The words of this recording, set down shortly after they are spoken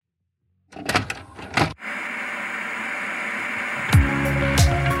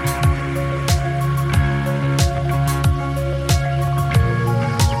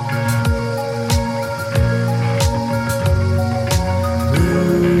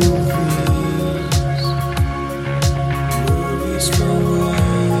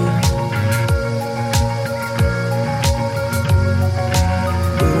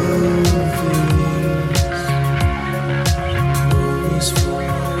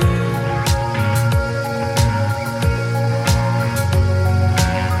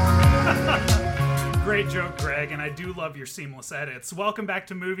and I do love your seamless edits. Welcome back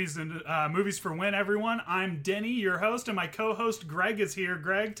to Movies and Movies for When, everyone. I'm Denny, your host, and my co-host Greg is here.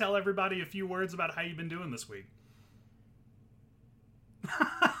 Greg, tell everybody a few words about how you've been doing this week.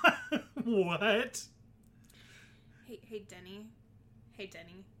 What? Hey, Denny. Hey,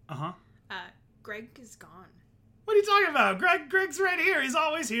 Denny. Uh-huh. Greg is gone. What are you talking about? Greg's right here. He's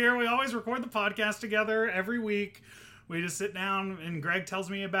always here. We always record the podcast together every week. We just sit down and Greg tells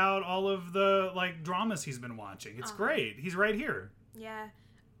me about all of the dramas he's been watching. It's great. He's right here. Yeah,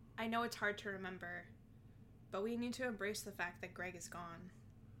 I know it's hard to remember, but we need to embrace the fact that Greg is gone.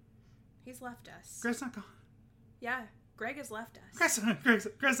 He's left us. Greg's not gone. Yeah, Greg has left us.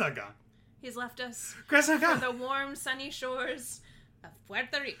 Greg's not gone. He's left us. Greg's not gone. For the warm, sunny shores of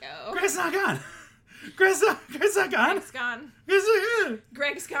Puerto Rico. Greg's not gone. Greg's not gone. Greg's gone. Greg's not gone.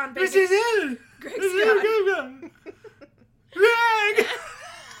 Greg's gone, baby. Greg's gone. Greg!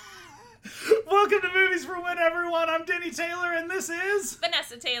 Welcome to Movies for When, everyone. I'm Denny Taylor, and this is...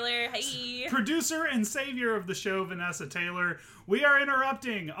 Vanessa Taylor. Hey. Producer and savior of the show, Vanessa Taylor. We are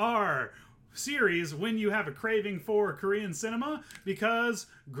interrupting our series, When You Have a Craving for Korean Cinema, because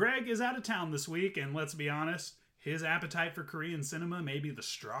Greg is out of town this week, and let's be honest, his appetite for Korean cinema may be the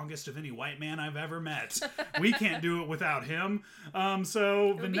strongest of any white man I've ever met. We can't do it without him.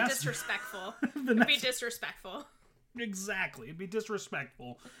 So it would Vanessa... be disrespectful. It would be disrespectful. Exactly. It'd be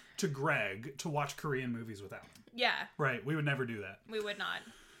disrespectful to Greg to watch Korean movies without him. Yeah. Right. We would never do that. We would not.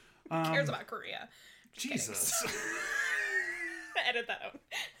 Who cares about Korea? Just Jesus. Edit that out.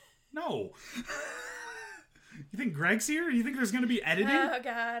 No. You think Greg's here? You think there's going to be editing? Oh,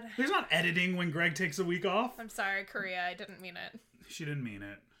 God. There's not editing when Greg takes a week off. I'm sorry, Korea. I didn't mean it. She didn't mean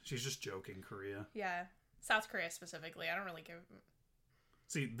it. She's just joking, Korea. Yeah. South Korea specifically. I don't really give...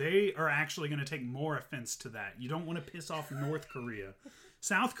 See, they are actually going to take more offense to that. You don't want to piss off North Korea.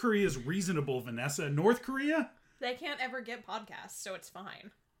 South Korea is reasonable, Vanessa. North Korea? They can't ever get podcasts, so it's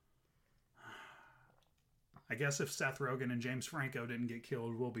fine. I guess if Seth Rogen and James Franco didn't get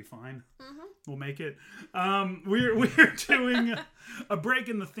killed, we'll be fine. Mm-hmm. We'll make it. We're doing a break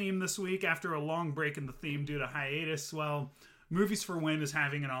in the theme this week after a long break in the theme due to hiatus. Well, Movies for When is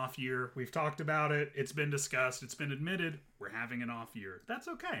having an off year. We've talked about it. It's been discussed. It's been admitted. We're having an off year. That's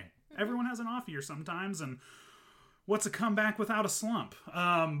okay. Everyone has an off year sometimes, and what's a comeback without a slump?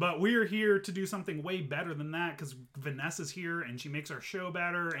 But we're here to do something way better than that because Vanessa's here, and she makes our show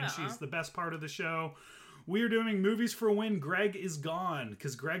better, and she's the best part of the show. We are doing Movies for When Greg is gone,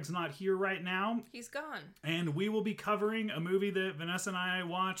 because Greg's not here right now. He's gone. And we will be covering a movie that Vanessa and I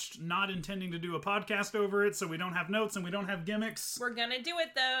watched, not intending to do a podcast over it, so we don't have notes and we don't have gimmicks. We're gonna do it,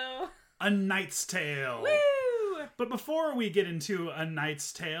 though. A Knight's Tale. Woo! But before we get into A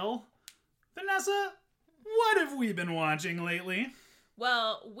Knight's Tale, Vanessa, what have we been watching lately?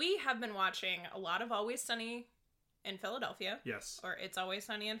 Well, we have been watching a lot of Always Sunny in Philadelphia. Yes. Or It's Always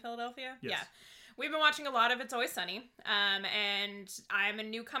Sunny in Philadelphia. Yes. Yeah. We've been watching a lot of It's Always Sunny, and I'm a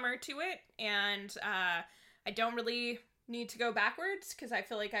newcomer to it, and I don't really need to go backwards, because I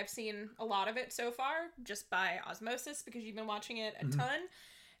feel like I've seen a lot of it so far, just by osmosis, because you've been watching it a ton,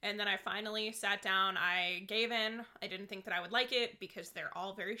 and then I finally sat down, I gave in, I didn't think that I would like it, because they're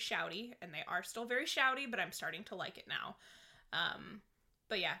all very shouty, and they are still very shouty, but I'm starting to like it now.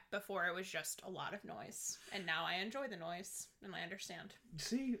 But yeah, before it was just a lot of noise. And now I enjoy the noise. And I understand.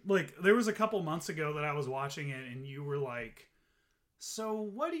 See, there was a couple months ago that I was watching it and you were like, so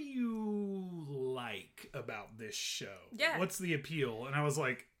what do you like about this show? Yeah. What's the appeal? And I was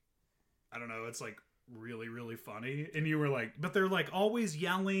like, I don't know, it's really, really funny. And you were like, but they're always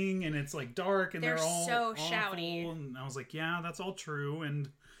yelling and it's dark and they're all so awful. shouty. And I was like, yeah, that's all true. And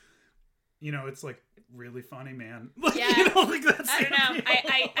it's really funny, man. Yeah. That's I don't know.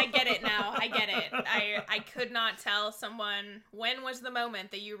 I get it now. I get it. I could not tell someone when was the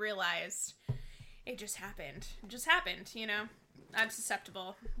moment that you realized it just happened. It just happened, I'm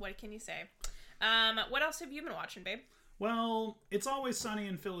susceptible. What can you say? What else have you been watching, babe? Well, It's Always Sunny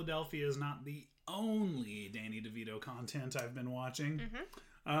in Philadelphia is not the only Danny Devito content I've been watching.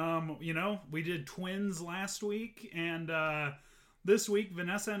 We did Twins last week, and this week,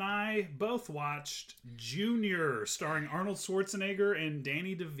 Vanessa and I both watched Junior, starring Arnold Schwarzenegger and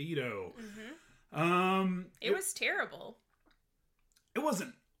Danny DeVito. It was terrible. It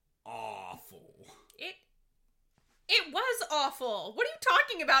wasn't awful. It was awful. What are you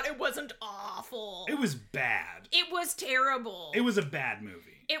talking about? It wasn't awful. It was bad. It was terrible. It was a bad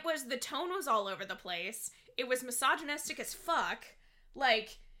movie. The tone was all over the place. It was misogynistic as fuck. They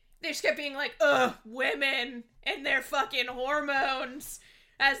just kept being women and their fucking hormones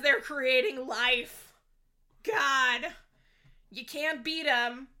as they're creating life. God. you can't beat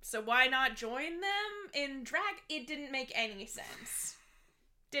them, so why not join them in drag? It didn't make any sense.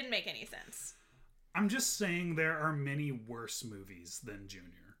 Didn't make any sense. I'm just saying there are many worse movies than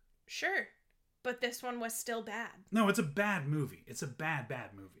Junior. Sure. But this one was still bad. No, it's a bad movie. It's a bad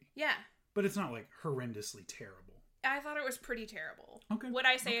movie. Yeah. But it's not, like, horrendously terrible. I thought it was pretty terrible. Okay. Would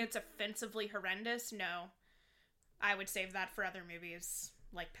I say it's offensively horrendous? No. I would save that for other movies,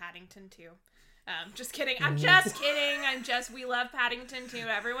 like Paddington 2. Just kidding. I'm just kidding. We love Paddington 2.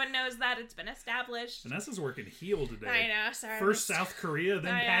 Everyone knows that. It's been established. Vanessa's working heel today. I know. Sorry. First South Korea,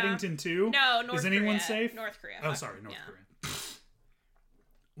 then Paddington 2? No, North Korea. Is anyone safe? North Korea. Oh, sorry. North Korea.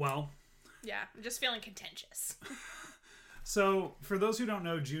 Well. Yeah, I'm just feeling contentious. So, for those who don't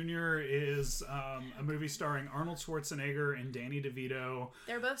know, Junior is a movie starring Arnold Schwarzenegger and Danny Devito.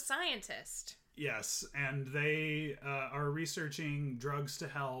 They're both scientists. Yes, and they are researching drugs to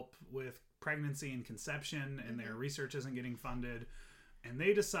help with pregnancy and conception, and their research isn't getting funded. And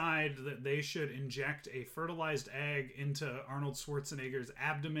they decide that they should inject a fertilized egg into Arnold Schwarzenegger's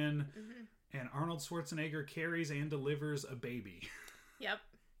abdomen, and Arnold Schwarzenegger carries and delivers a baby. Yep.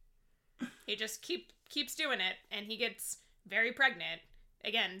 He just keeps doing it, and he gets very pregnant.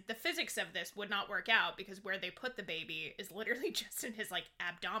 Again, the physics of this would not work out because where they put the baby is literally just in his, like,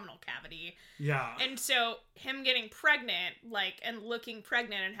 abdominal cavity. Yeah. And so him getting pregnant, like, and looking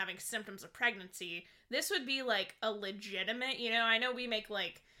pregnant and having symptoms of pregnancy, this would be, like, a legitimate, you know, I know we make,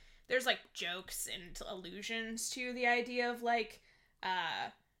 like, there's, like, jokes and allusions to the idea of, like,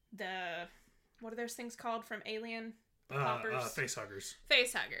 what are those things called from Alien? Face huggers.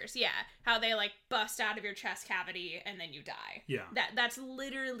 Face huggers, yeah. How they, like, bust out of your chest cavity and then you die. Yeah. That's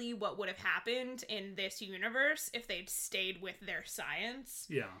literally what would have happened in this universe if they'd stayed with their science.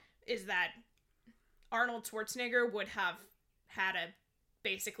 Yeah. Is that Arnold Schwarzenegger would have had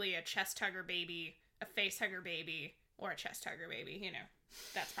basically a chest hugger baby, a face hugger baby, or a chest hugger baby, you know.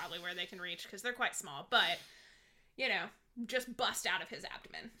 That's probably where they can reach because they're quite small, but, you know, just bust out of his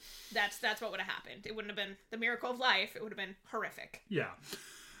abdomen. That's what would have happened. It wouldn't have been the miracle of life. It would have been horrific. Yeah.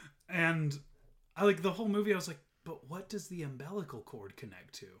 And I like the whole movie. I was like, but what does the umbilical cord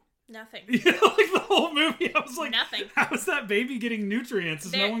connect to? Nothing. Yeah, like the whole movie. I was like, nothing. How is that baby getting nutrients?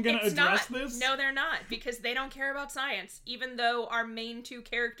 Is no one going to address this? No, they're not, because they don't care about science, even though our main two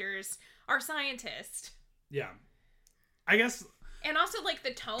characters are scientists. Yeah. I guess. And also, like,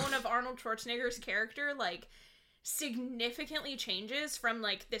 the tone of Arnold Schwarzenegger's character, like, significantly changes from,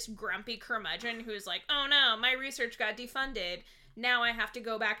 like, this grumpy curmudgeon who's like, oh no, my research got defunded. Now I have to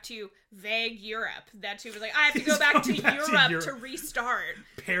go back to vague Europe. That's who was like, I have to go back to Europe to restart.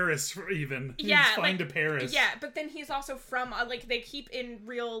 Paris, even. Yeah. He's flying to Paris. Yeah, but then he's also from, like, they keep in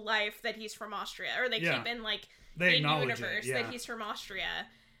real life that he's from Austria. Or they keep in, like, in universe that he's from Austria.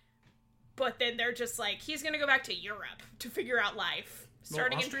 But then they're just like, he's gonna go back to Europe to figure out life.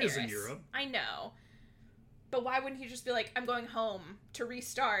 Starting in Paris. Austria's in Europe. I know. But why wouldn't he just be like, I'm going home to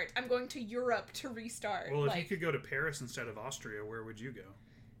restart. I'm going to Europe to restart. Well, if you could go to Paris instead of Austria, where would you go?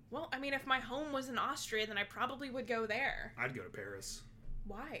 Well, I mean, if my home was in Austria, then I probably would go there. I'd go to Paris.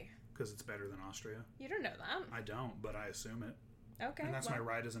 Why? Because it's better than Austria. You don't know that. I don't, but I assume it. Okay. And that's my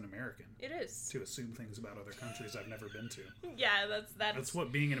right as an American. It is. To assume things about other countries I've never been to. Yeah, that's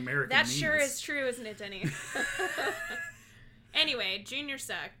what being an American means. That sure is true, isn't it, Denny? Anyway, Junior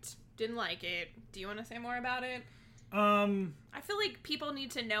sucked. Didn't like it. Do you want to say more about it? I feel like people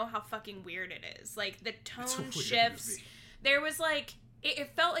need to know how fucking weird it is. Like, the tone shifts. Movie. There was, like,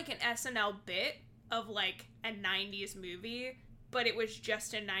 it felt like an SNL bit of, like, a 90s movie, but it was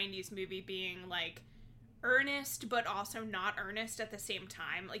just a 90s movie being, like, earnest, but also not earnest at the same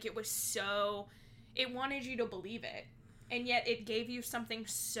time. Like, it was so... It wanted you to believe it. And yet it gave you something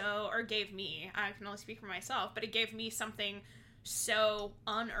or gave me, I can only speak for myself, but it gave me something so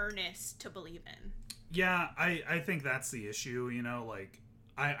unearnest to believe in. Yeah, I think that's the issue, you know, like,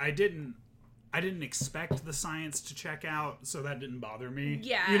 I didn't expect the science to check out, so that didn't bother me.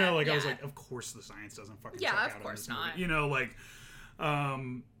 Yeah. You know, like, I was like, of course the science doesn't fucking check out. Yeah, of course not. Movie. You know, like,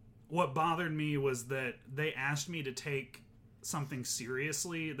 what bothered me was that they asked me to take something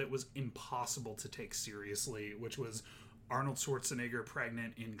seriously that was impossible to take seriously, which was Arnold Schwarzenegger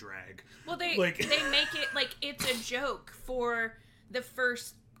pregnant in drag. Well, they make it, like, it's a joke for the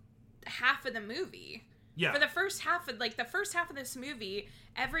first half of the movie. Yeah. For the first half of this movie,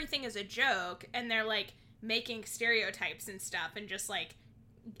 everything is a joke, and they're, like, making stereotypes and stuff, and just, like,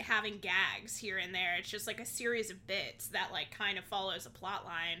 having gags here and there. It's just, like, a series of bits that, like, kind of follows a plot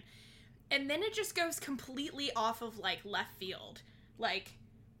line. And then it just goes completely off of, like, left field. Like,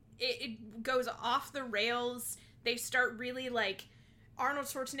 it goes off the rails. They start really, like, Arnold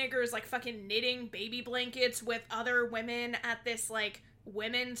Schwarzenegger is, like, fucking knitting baby blankets with other women at this, like,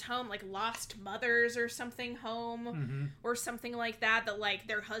 women's home, like, Lost Mothers or something home, or something like that, like,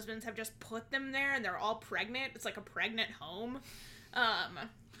 their husbands have just put them there, and they're all pregnant. It's, like, a pregnant home.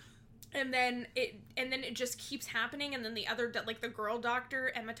 And then it just keeps happening, and then the other, like, the girl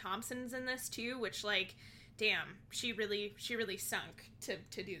doctor, Emma Thompson's in this, too, which, like... Damn, she really sunk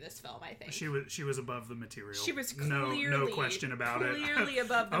to do this film, I think. She was above the material. She was clearly... No question about it. Clearly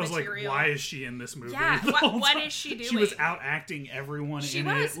above the material. I was like, why is she in this movie? Yeah, what is she doing? She was out-acting everyone in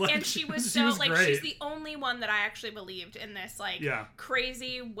it. Like, and she was so, like, great. She's the only one that I actually believed in this, like,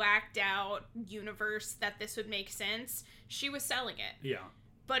 crazy, whacked-out universe that this would make sense. She was selling it. Yeah.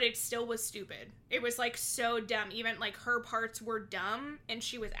 But it still was stupid. It was, like, so dumb. Even, like, her parts were dumb, and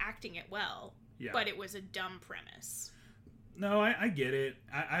she was acting it well. Yeah. But it was a dumb premise. No, I get it.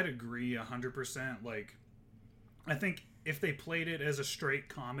 I'd agree 100%. Like, I think if they played it as a straight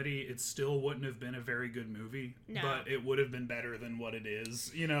comedy, it still wouldn't have been a very good movie. No. But it would have been better than what it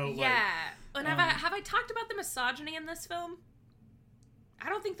is. You know? Yeah. Like, and have I talked about the misogyny in this film? I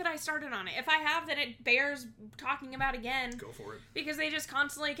don't think that I started on it. If I have, then it bears talking about again. Go for it. Because they just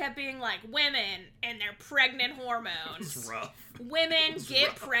constantly kept being like, women and their pregnant hormones. It's rough. Women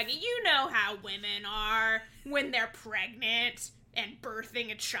get pregnant. You know how women are when they're pregnant and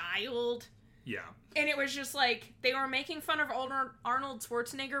birthing a child. Yeah. And it was just like, they were making fun of Arnold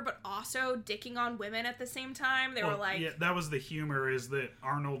Schwarzenegger, but also dicking on women at the same time. They were like... Yeah, that was the humor, is that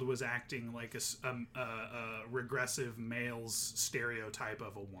Arnold was acting like a regressive male's stereotype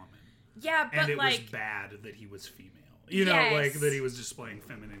of a woman. Yeah, but and it like... was bad that he was female. You know, like, that he was displaying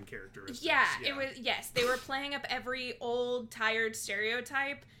feminine characteristics. Yeah, it was... Yes, they were playing up every old, tired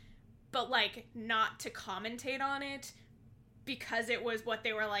stereotype, but, like, not to commentate on it. Because it was what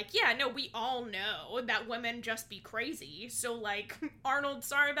they were like, yeah, no, we all know that women just be crazy. So, like, Arnold,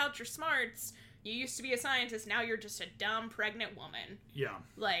 sorry about your smarts. You used to be a scientist, now you're just a dumb, pregnant woman. Yeah.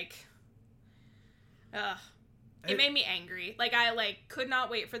 Like, it made me angry. Like, I, like, could not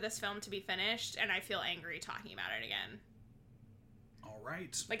wait for this film to be finished, and I feel angry talking about it again. All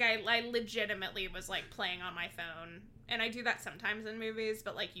right. Like, I legitimately was, like, playing on my phone. And I do that sometimes in movies,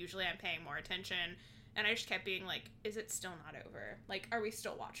 but, like, usually I'm paying more attention. And I just kept being like, is it still not over? Like, are we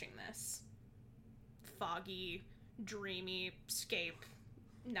still watching this? Foggy, dreamy, scape,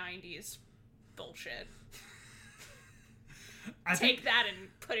 90s bullshit. Take that and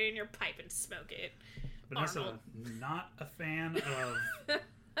put it in your pipe and smoke it. Vanessa, Arnold. Not a fan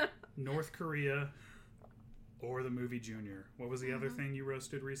of North Korea or the movie Junior. What was the other thing you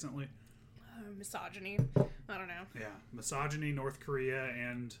roasted recently? Misogyny. I don't know. Yeah, misogyny, North Korea,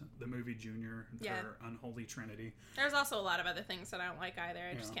 and the movie Junior. Their unholy trinity. There's also a lot of other things that I don't like either.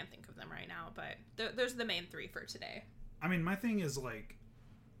 I just can't think of them right now, but those are the main three for today. I mean, my thing is, like,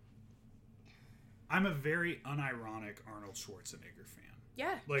 I'm a very unironic Arnold Schwarzenegger fan.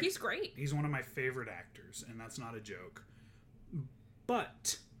 Yeah, like, he's great. He's one of my favorite actors, and that's not a joke.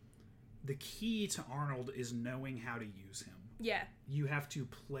 But the key to Arnold is knowing how to use him. Yeah. You have to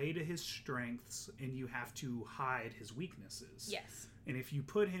play to his strengths, and you have to hide his weaknesses. Yes. And if you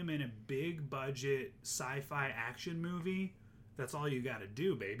put him in a big budget sci-fi action movie, that's all you got to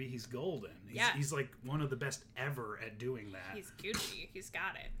do, baby. He's golden. He's like one of the best ever at doing that. He's Gucci. He's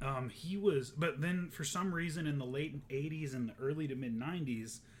got it. He was, but then for some reason in the late 80s and the early to mid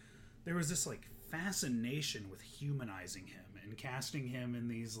 90s, there was this like fascination with humanizing him and casting him in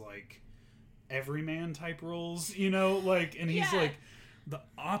these like everyman type roles, you know, like, and he's like the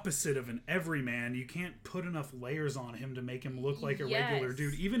opposite of an everyman. You can't put enough layers on him to make him look like a regular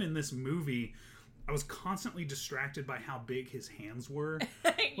dude. Even in this movie, I was constantly distracted by how big his hands were.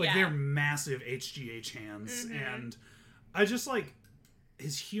 Like, they're massive HGH hands. And I just, like,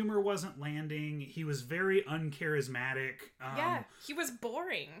 his humor wasn't landing. He was very uncharismatic. He was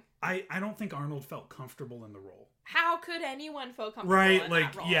boring. I don't think Arnold felt comfortable in the role. How could anyone feel comfortable in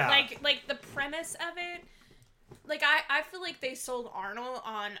that role? Yeah. Like, the premise of it, like, I feel like they sold Arnold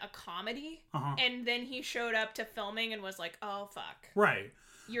on a comedy, and then he showed up to filming and was like, oh, fuck. Right.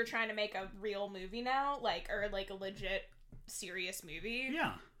 You're trying to make a real movie now? Like, or, like, a legit, serious movie?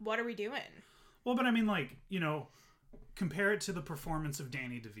 Yeah. What are we doing? Well, but I mean, like, you know, compare it to the performance of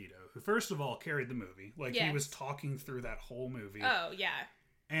Danny Devito, who, first of all, carried the movie. Like, he was talking through that whole movie. Oh, yeah.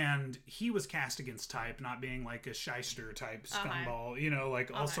 And he was cast against type, not being like a shyster type scumball, you know,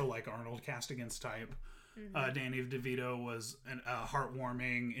 like also like Arnold cast against type. Danny DeVito was a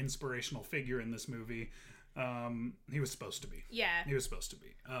heartwarming, inspirational figure in this movie. He was supposed to be. Yeah. He was supposed to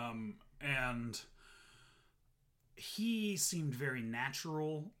be. And he seemed very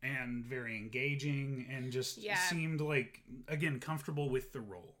natural and very engaging and just seemed like, again, comfortable with the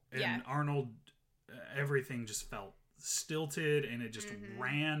role. And Arnold, everything just felt stilted, and it just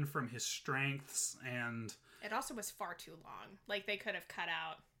ran from his strengths, and it also was far too long. Like, they could have cut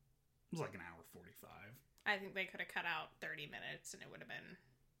out... It was like an hour 45. I think they could have cut out 30 minutes, and it would have been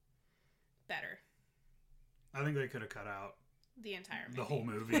better. I think they could have cut out... the entire movie. The whole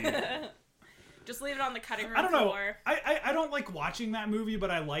movie. Just leave it on the cutting room floor. I don't floor. know. I don't like watching that movie,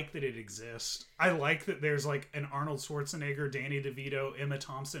 but I like that it exists. I like that there's like an Arnold Schwarzenegger, Danny DeVito, Emma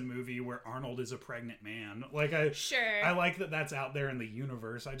Thompson movie where Arnold is a pregnant man. Like, I like that that's out there in the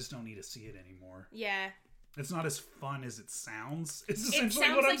universe. I just don't need to see it anymore. Yeah. It's not as fun as it sounds. It's essentially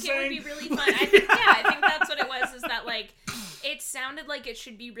what I'm saying. It sounds like it would be really fun. I think that's what it was, is that, like, it sounded like it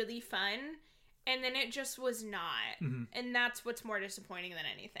should be really fun, and then it just was not. Mm-hmm. And that's what's more disappointing than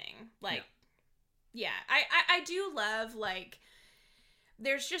anything. Like, I do love, like,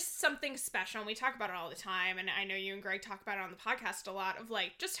 there's just something special, and we talk about it all the time, and I know you and Greg talk about it on the podcast a lot, of,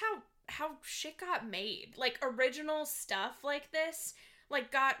 like, just how shit got made. Like, original stuff like this,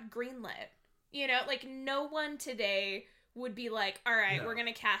 like, got greenlit. You know, like, no one today would be like, all right, we're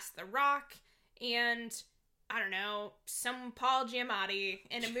going to cast The Rock and, I don't know, some Paul Giamatti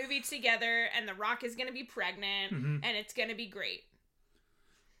in a movie together, and The Rock is going to be pregnant, and it's going to be great.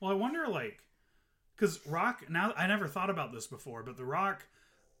 Well, I wonder, like, because Rock, now, I never thought about this before, but The Rock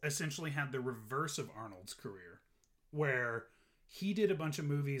essentially had the reverse of Arnold's career, where he did a bunch of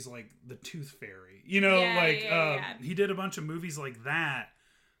movies like The Tooth Fairy. You know, he did a bunch of movies like that.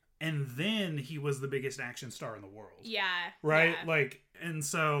 And then he was the biggest action star in the world. Yeah. Right? Yeah. Like, and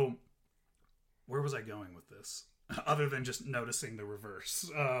so, where was I going with this? Other than just noticing the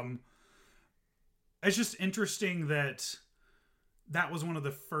reverse. It's just interesting that was one of the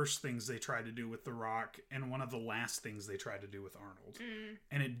first things they tried to do with The Rock, and one of the last things they tried to do with Arnold.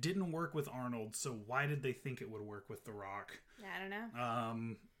 And it didn't work with Arnold, so why did they think it would work with The Rock? Yeah, I don't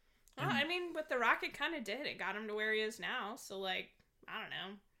know. Well, I mean, with The Rock, it kind of did. It got him to where he is now, so, like, I don't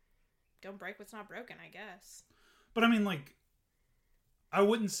know. Don't break what's not broken, I guess. But I mean, like, I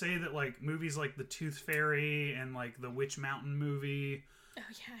wouldn't say that, like, movies like The Tooth Fairy and, like, the Witch Mountain movie,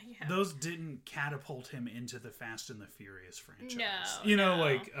 those didn't catapult him into the Fast and the Furious franchise. No. You know,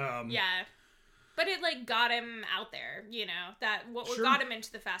 like, yeah. But it, like, got him out there, you know? That, what got him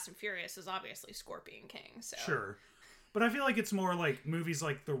into the Fast and Furious is obviously Scorpion King, so. Sure. But I feel like it's more like movies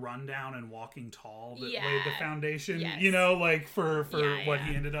like The Rundown and Walking Tall that laid the foundation, you know, like for what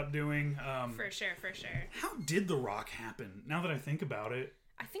he ended up doing. For sure. How did The Rock happen? Now that I think about it.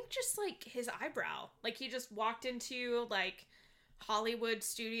 I think just like his eyebrow. Like he just walked into like Hollywood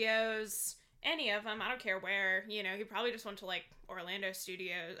studios, any of them, I don't care where, you know, he probably just went to like Orlando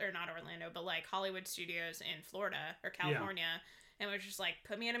studios, or not Orlando, but like Hollywood studios in Florida or California, and was just like,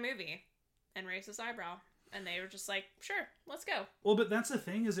 put me in a movie and raise his eyebrow. And they were just like, sure, let's go. Well, but that's the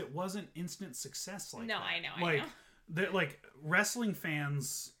thing, is it wasn't instant success like that. No, I know. Like, wrestling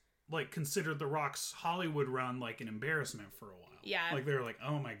fans, like, considered The Rock's Hollywood run, like, an embarrassment for a while. Yeah. Like, they were like,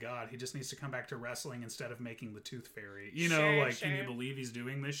 oh my god, he just needs to come back to wrestling instead of making The Tooth Fairy. You know, can you believe he's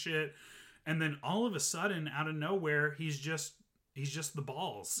doing this shit? And then all of a sudden, out of nowhere, he's just the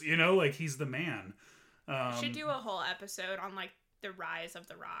balls. You know, like, he's the man. Should do a whole episode on, like, the rise of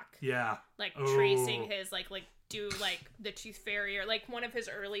The Rock. Yeah. Like, tracing his, like, do, like, the Tooth Fairy, or, like, one of his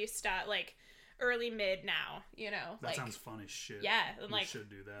early early mid now, you know? That sounds fun as shit. Yeah. And, we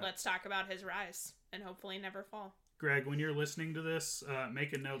should do that. Let's talk about his rise, and hopefully never fall. Greg, when you're listening to this,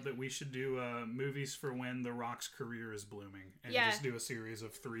 make a note that we should do movies for when The Rock's career is blooming. And just do a series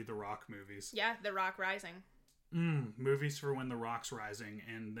of 3 The Rock movies. Yeah, The Rock Rising. Movies for when The Rock's rising,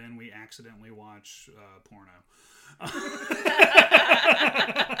 and then we accidentally watch porno.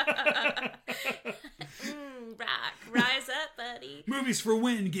 Rock, rise up, buddy. Movies for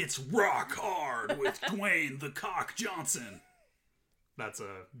when gets rock hard with Dwayne the Cock Johnson. That's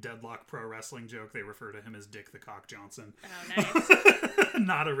a Deadlock Pro Wrestling joke. They refer to him as Dick the Cock Johnson. Oh, nice.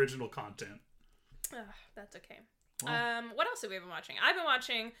 Not original content. That's okay. Well, what else have we been watching?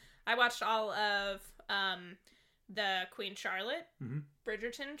 I watched all of the Queen Charlotte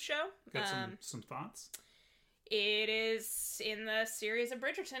Bridgerton show. Got some thoughts? It is in the series of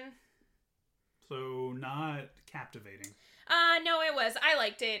Bridgerton. So not captivating. No, it was. I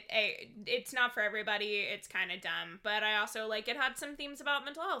liked it. It's not for everybody. It's kind of dumb. But I also, like, it had some themes about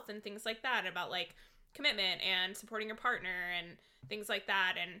mental health and things like that. About, like, commitment and supporting your partner and things like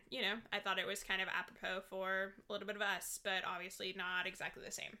that. And, you know, I thought it was kind of apropos for a little bit of us. But obviously not exactly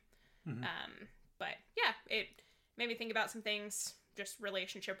the same. Mm-hmm. But, yeah, it made me think about some things just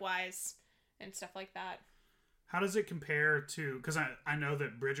relationship-wise and stuff like that. How does it compare to... Because I know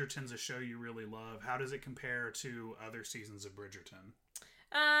that Bridgerton's a show you really love. How does it compare to other seasons of Bridgerton?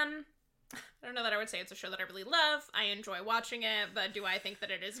 I don't know that I would say it's a show that I really love. I enjoy watching it, but do I think that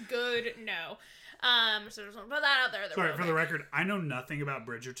it is good? No. So just want to put that out there. Sorry, for the record, I know nothing about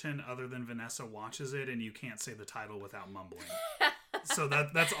Bridgerton other than Vanessa watches it, and you can't say the title without mumbling. So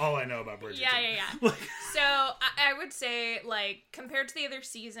that's all I know about Bridgerton. Yeah. So I would say, like, compared to the other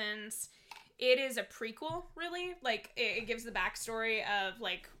seasons, it is a prequel, really. Like, it gives the backstory of,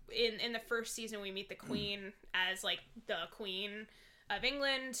 like, in the first season, we meet the Queen as, like, the Queen of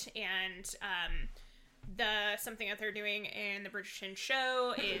England, and something that they're doing in the Bridgerton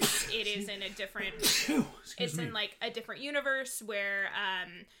show is it is in a different in like a different universe where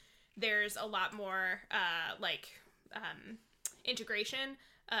there's a lot more integration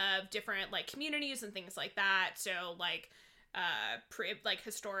of different like communities and things like that. So like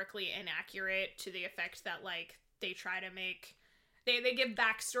historically inaccurate to the effect that like they try to make they give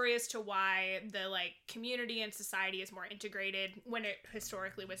backstory as to why the like community and society is more integrated when it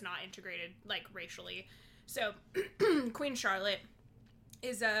historically was not integrated like racially. So Queen Charlotte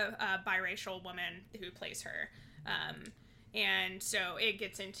is a biracial woman who plays her. And so it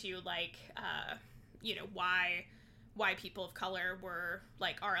gets into like why people of color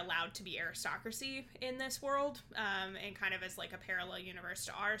are allowed to be aristocracy in this world, and kind of as like a parallel universe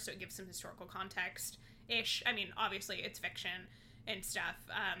to ours. So it gives some historical context ish. I mean, obviously it's fiction and stuff.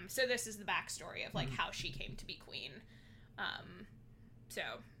 So this is the backstory of like how she came to be queen. So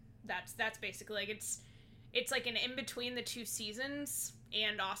that's basically like it's like an in between the two seasons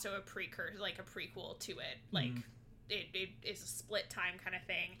and also a precursor, like a prequel to it. Like it is a split time kind of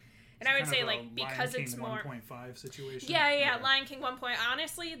thing. And I would say, like, because it's more 1.5 situation. Yeah. Okay. Lion King 1.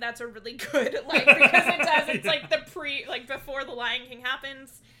 Honestly, that's a really good because it does. It's like before the Lion King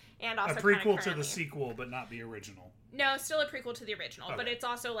happens, and also a prequel to the sequel, but not the original. No, still a prequel to the original, but it's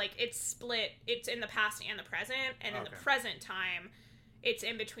also like it's split. It's in the past and the present, and in the present time, it's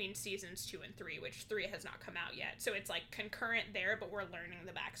in between seasons 2 and 3, which 3 has not come out yet. So it's like concurrent there, but we're learning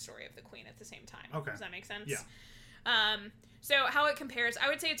the backstory of the Queen at the same time. Okay, does that make sense? Yeah. So how it compares, I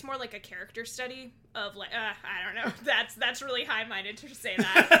would say it's more like a character study of like, I don't know, that's really high-minded to say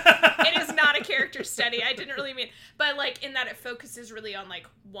that. It is not a character study, I didn't really mean, but like in that it focuses really on like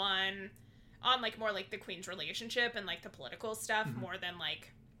more like the Queen's relationship and like the political stuff more than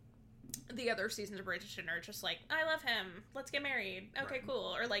like the other seasons of Bridgerton are just like, I love him, let's get married, okay, right.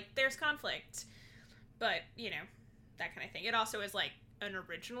 Cool, or like there's conflict, but that kind of thing. It also is like an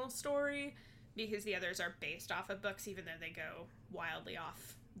original story, because the others are based off of books, even though they go wildly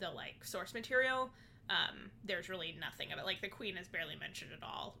off the, like, source material. There's really nothing of it. Like, the Queen is barely mentioned at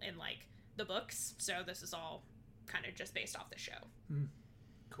all in, like, the books. So this is all kind of just based off the show.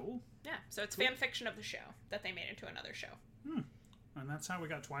 Cool. Yeah, so it's fan fiction of the show that they made into another show. And that's how we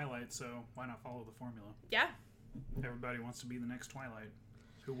got Twilight, so why not follow the formula? Yeah. Everybody wants to be the next Twilight.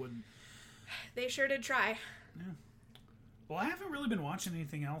 Who wouldn't? They sure did try. Yeah. Well, I haven't really been watching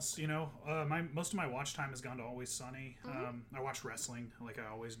anything else, most of my watch time has gone to Always Sunny. I watch wrestling like I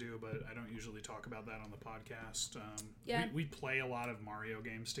always do, but I don't usually talk about that on the podcast. We play a lot of Mario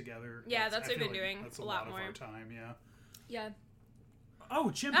games together. Yeah, that's what we've been doing. That's a lot more of our time, yeah. Yeah. Oh,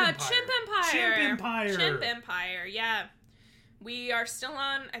 Chimp Empire. Chimp Empire, yeah. We are still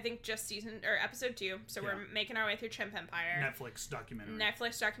on, I think, just episode 2, so we're making our way through Chimp Empire. Netflix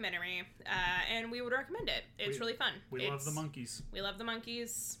documentary. And we would recommend it. It's really fun. We love the monkeys.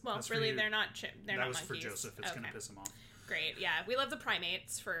 Well, that's really, they're not they're not monkeys. That was for Joseph. It's going to piss him off. Great, yeah. We love the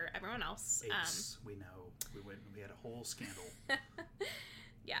primates for everyone else. Apes, we know. We had a whole scandal.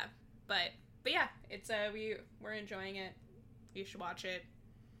 Yeah, but yeah, it's we're enjoying it. You should watch it.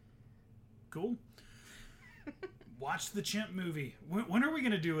 Cool. Watch the Chimp movie. When are we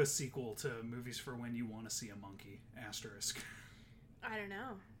going to do a sequel to Movies for When You Want to See a Monkey? Asterisk. I don't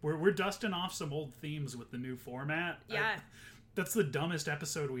know. We're dusting off some old themes with the new format. Yeah. That's the dumbest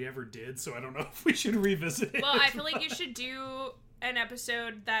episode we ever did, so I don't know if we should revisit it. Well, I feel like you should do an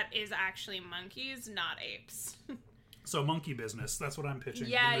episode that is actually monkeys, not apes. So Monkey Business. That's what I'm pitching.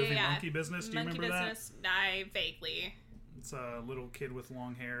 Yeah, the movie Monkey Business. Do you remember that? I vaguely. It's a little kid with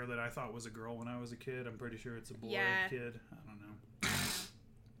long hair that I thought was a girl when I was a kid. I'm pretty sure it's a boy kid. I don't know.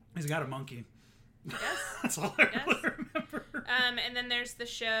 He's got a monkey. Yes. That's all I really remember. And then there's the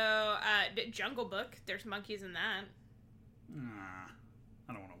show Jungle Book. There's monkeys in that.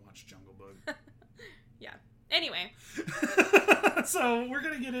 I don't want to watch Jungle Book. Yeah. Anyway. So we're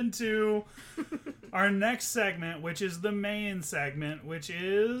going to get into our next segment, which is the main segment, which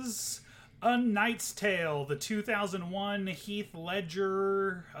is A Knight's Tale, the 2001 Heath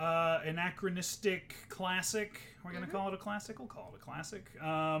Ledger anachronistic classic. We're going to call it a classic? We'll call it a classic.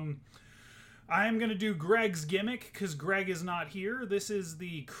 I am going to do Greg's gimmick because Greg is not here. This is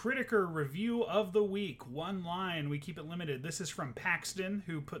the Critiker review of the week. One line. We keep it limited. This is from Paxton,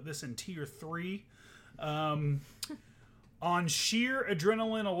 who put this in tier 3. On sheer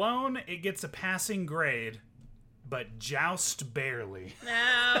adrenaline alone, it gets a passing grade. But joust barely.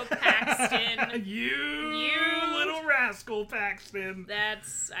 No, Paxton. you little rascal, Paxton.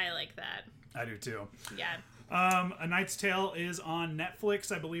 I like that. I do too. Yeah. A Knight's Tale is on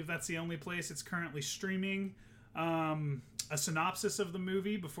Netflix. I believe that's the only place it's currently streaming. A synopsis of the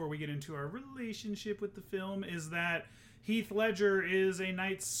movie before we get into our relationship with the film is that Heath Ledger is a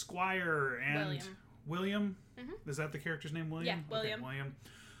knight's squire and William? Mm-hmm. Is that the character's name, William? Yeah, William. Okay, William.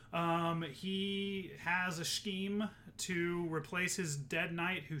 He has a scheme to replace his dead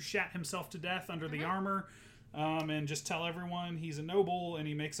knight who shat himself to death under the armor. And just tell everyone he's a noble, and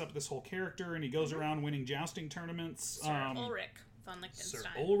he makes up this whole character, and he goes around winning jousting tournaments. Sir Ulrich von Liechtenstein. Sir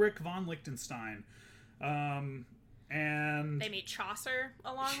Ulrich von Liechtenstein. And they meet Chaucer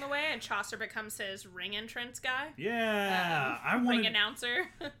along the way, and Chaucer becomes his ring entrance guy. Yeah, ring announcer.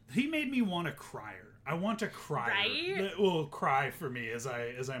 He made me want a crier. I want a crier right? that will cry for me as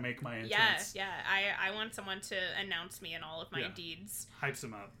I make my entrance. Yeah. I want someone to announce me in all of my deeds. Hypes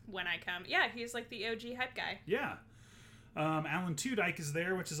him up when I come. Yeah, he's like the OG hype guy. Yeah. Alan Tudyk is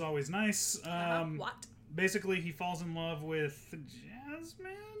there, which is always nice. What? Basically, he falls in love with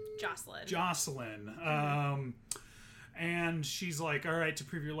Jocelyn. And she's like, all right, to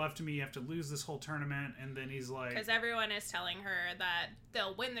prove your love to me, you have to lose this whole tournament. And then he's like... Because everyone is telling her that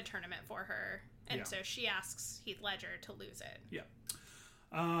they'll win the tournament for her. And so she asks Heath Ledger to lose it. Yeah.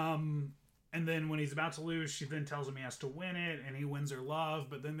 And then when he's about to lose, she then tells him he has to win it, and he wins her love.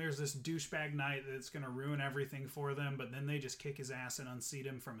 But then there's this douchebag knight that's going to ruin everything for them. But then they just kick his ass and unseat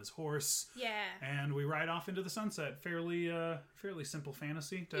him from his horse. Yeah. And we ride off into the sunset. Fairly simple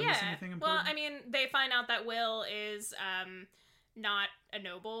fantasy. Do I miss anything important? Well, I mean, they find out that Will is not a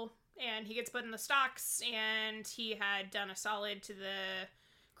noble, and he gets put in the stocks, and he had done a solid to the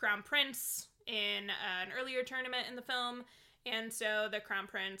Crown Prince in an earlier tournament in the film. And so the Crown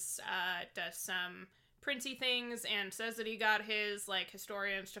Prince does some princey things and says that he got his,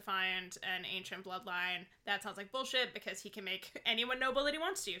 historians to find an ancient bloodline. That sounds like bullshit because he can make anyone noble that he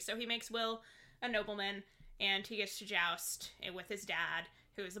wants to. So he makes Will a nobleman, and he gets to joust with his dad,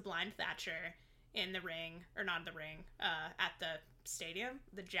 who is a blind thatcher, in the ring, or not the ring, at the stadium,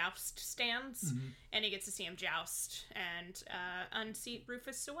 the joust stands. Mm-hmm. And he gets to see him joust and unseat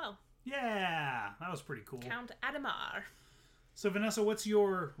Rufus Sewell. Yeah, that was pretty cool. Count Adhemar. So, Vanessa, what's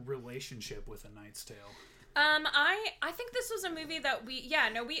your relationship with A Knight's Tale? I think this was a movie that we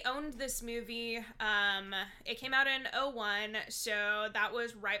owned this movie. It came out in 2001, so that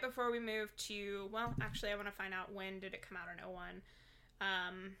was right before we moved to, well, actually, I want to find out when did it come out in 2001.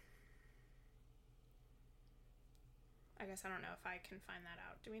 I guess I don't know if I can find that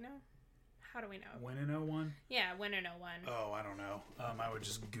out. Do we know? How do we know? When in 2001? Yeah, when in 2001. Oh, I don't know. I would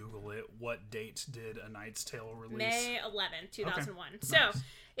just Google it. What date did A Knight's Tale release? May 11th, 2001. Okay. So, nice.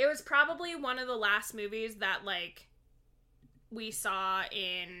 It was probably one of the last movies that, we saw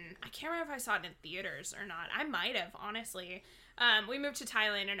in... I can't remember if I saw it in theaters or not. I might have, honestly. We moved to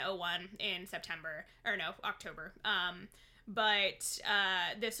Thailand in 2001 in October. But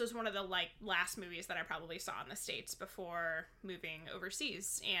this was one of the last movies that I probably saw in the States before moving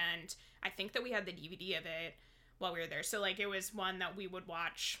overseas, and I think that we had the DVD of it while we were there. So it was one that we would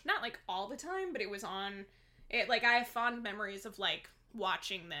watch, not all the time, but it was on it. I have fond memories of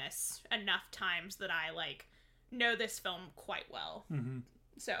watching this enough times that I know this film quite well. Mm-hmm.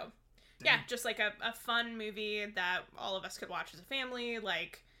 So yeah, just a fun movie that all of us could watch as a family.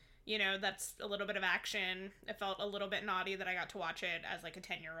 That's a little bit of action. It felt a little bit naughty that I got to watch it as a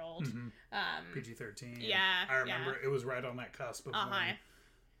 10-year-old. Mm-hmm. PG-13. Yeah. I remember it was right on that cusp of when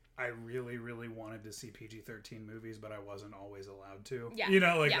I really, really wanted to see PG-13 movies, but I wasn't always allowed to.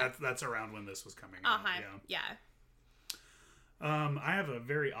 Yeah. That's around when this was coming out. Yeah. I have a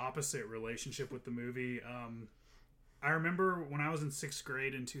very opposite relationship with the movie. I remember when I was in 6th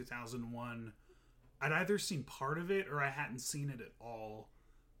grade in 2001, I'd either seen part of it or I hadn't seen it at all.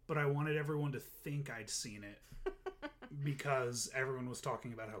 But I wanted everyone to think I'd seen it because everyone was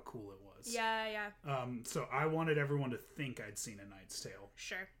talking about how cool it was. Yeah. So I wanted everyone to think I'd seen A Knight's Tale.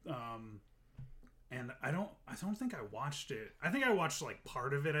 Sure. And I don't think I watched it. I think I watched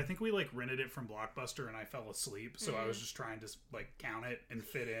part of it. I think we rented it from Blockbuster and I fell asleep. So I was just trying to count it and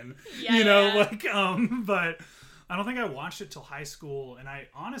fit in. But I don't think I watched it till high school, and I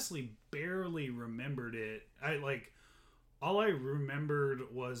honestly barely remembered it. All I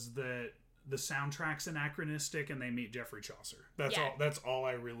remembered was that the soundtrack's anachronistic and they meet Geoffrey Chaucer. That's all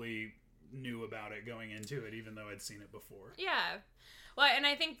I really knew about it going into it, even though I'd seen it before. Yeah. Well, and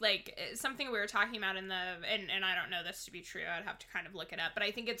I think, like, something we were talking about in the, and I don't know this to be true, I'd have to kind of look it up, but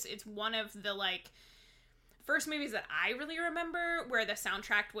I think it's one of the, like, first movies that I really remember where the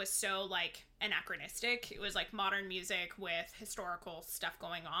soundtrack was so, like, anachronistic. It was, like, modern music with historical stuff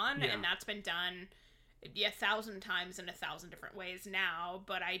going on, and that's been done 1,000 times in 1,000 different ways now,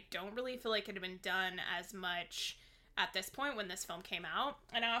 but I don't really feel like it had been done as much at this point when this film came out.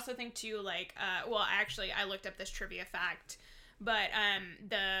 And I also think, too, like, actually, I looked up this trivia fact, but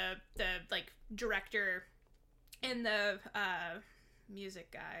the like director and the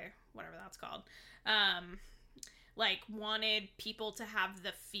music guy, whatever that's called, like wanted people to have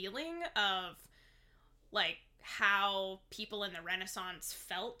the feeling of like how people in the Renaissance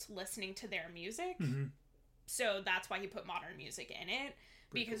felt listening to their music. Mm-hmm. So that's why he put modern music in it,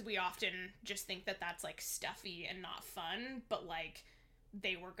 because we often just think that that's like stuffy and not fun, but like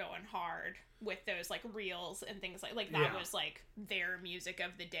they were going hard with those like reels and things like that was like their music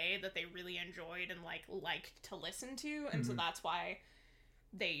of the day that they really enjoyed and like liked to listen to, and so that's why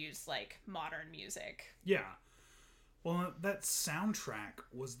they use like modern music. Yeah. Well, that soundtrack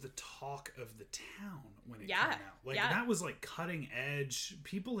was the talk of the town when it came out. Like that was like cutting edge.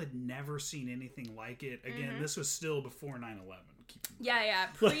 People had never seen anything like it. Again, this was still before 9/11. Yeah,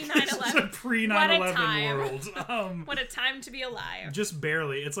 pre 9/11. Pre 9/11 world. What a time to be alive. Just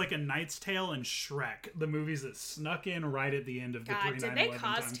barely. It's like A Knight's Tale and Shrek, the movies that snuck in right at the end of the pre 9/11 did they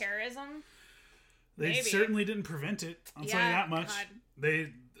cause terrorism? They certainly didn't prevent it. I'll tell you that much.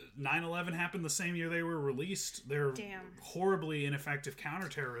 9/11 happened the same year they were released. They're horribly ineffective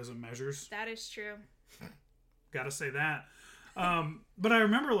counterterrorism measures. That is true. Gotta say that. But I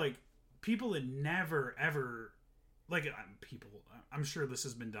remember, like, people had never, ever, like, I'm sure this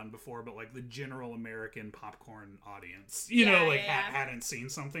has been done before, but, like, the general American popcorn audience, hadn't seen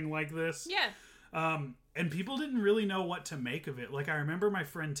something like this. Yeah. And people didn't really know what to make of it. Like, I remember my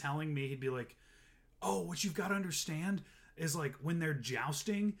friend telling me, he'd be like, oh, what you've got to understand is, like, when they're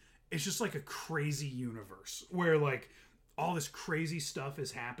jousting, it's just like a crazy universe where, like, all this crazy stuff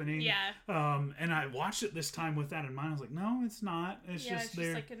is happening. Yeah. And I watched it this time with that in mind. I was like, no, it's not. It's just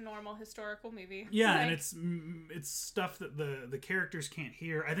like a normal historical movie. Yeah, like, and it's stuff that the characters can't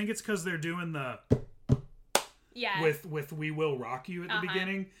hear. I think it's because they're doing the with "We Will Rock You" at the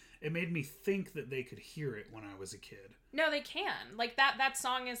beginning. It made me think that they could hear it when I was a kid. No, they can. Like that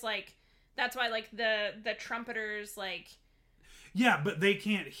song is like, that's why like the trumpeters like. Yeah, but they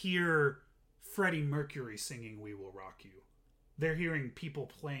can't hear Freddie Mercury singing "We Will Rock You." They're hearing people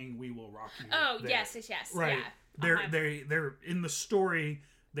playing "We Will Rock You." Oh, there. Yes. Right. Yeah. They're in the story.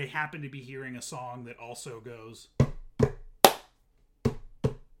 They happen to be hearing a song that also goes,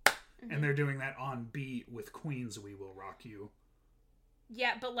 and they're doing that on beat with Queen's "We Will Rock You."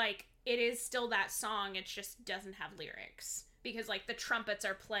 Yeah, but like it is still that song. It just doesn't have lyrics. Because, like, the trumpets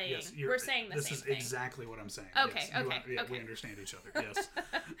are playing. Yes, we're saying the same thing. This is exactly what I'm saying. Okay, yes, okay. We understand each other, yes.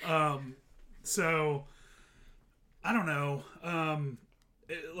 So, I don't know.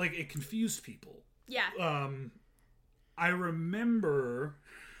 It confused people. Yeah. I remember...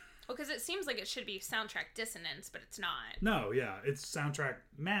 Well, because it seems like it should be soundtrack dissonance, but it's not. No, yeah. It's soundtrack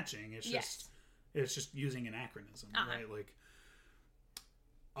matching. It's just using anachronism, right? Like,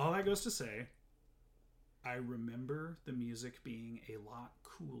 all that goes to say... I remember the music being a lot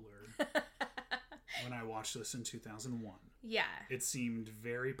cooler when I watched this in 2001. Yeah. It seemed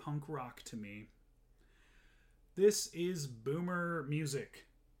very punk rock to me. This is boomer music.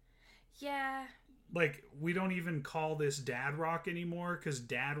 Yeah. Like, we don't even call this dad rock anymore, because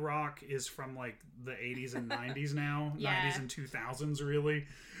dad rock is from, like, the 80s and 90s now. Yeah. 90s and 2000s, really.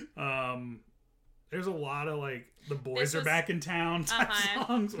 There's a lot of, like, the boys are back in town type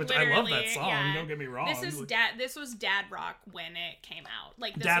songs, which I love that song, don't get me wrong. This was dad rock when it came out.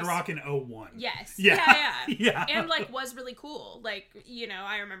 Like dad rock in 01. Yes. Yeah. And, like, was really cool. Like, you know,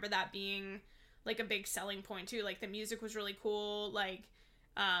 I remember that being, like, a big selling point, too. Like, the music was really cool. Like,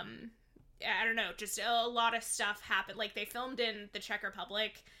 I don't know, just a lot of stuff happened. Like, they filmed in the Czech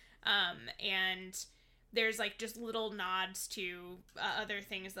Republic, and... there's, like, just little nods to other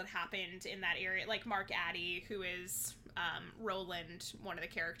things that happened in that area. Like, Mark Addy, who is Roland, one of the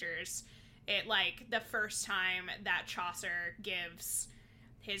characters. It, like, the first time that Chaucer gives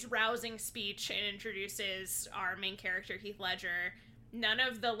his rousing speech and introduces our main character, Heath Ledger, none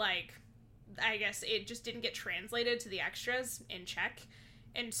of the, like, I guess it just didn't get translated to the extras in Czech.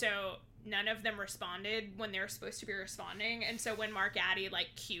 And so none of them responded when they were supposed to be responding. And so when Mark Addy, like,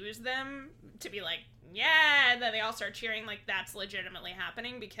 cues them to be like, yeah, and then they all start cheering, like, that's legitimately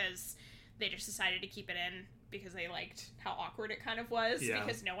happening because they just decided to keep it in because they liked how awkward it kind of was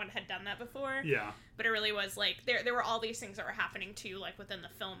because no one had done that before. Yeah. But it really was, like, there were all these things that were happening, too, like, within the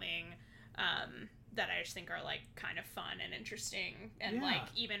filming, that I just think are, like, kind of fun and interesting. And, like,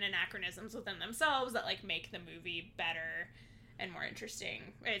 even anachronisms within themselves that, like, make the movie better and more interesting.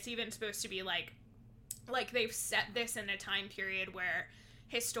 It's even supposed to be, like they've set this in a time period where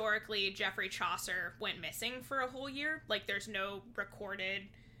historically Geoffrey Chaucer went missing for a whole year. Like, there's no recorded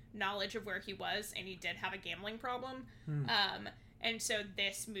knowledge of where he was, and he did have a gambling problem. And so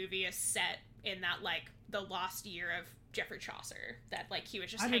this movie is set in that, like, the lost year of Geoffrey Chaucer, that, like, he was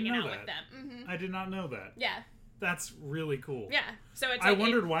just hanging out with them. Mm-hmm. I did not know that. Yeah. That's really cool. Yeah. So it's I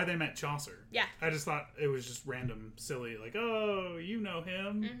wondered why they met Chaucer. Yeah. I just thought it was just random, silly, like, oh, you know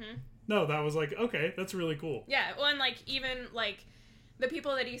him. Mm-hmm. No, that was like, okay, that's really cool. Yeah. Well, and, like, even, like, the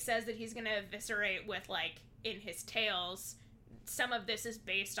people that he says that he's going to eviscerate with, like, in his tales, some of this is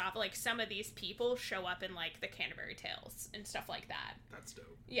based off, like, some of these people show up in, like, the Canterbury Tales and stuff like that. That's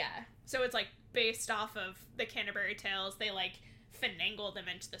dope. Yeah. So it's, like, based off of the Canterbury Tales. They, like, finagle them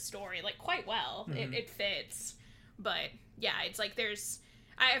into the story, like, quite well. Mm-hmm. It fits. But, yeah, it's, like,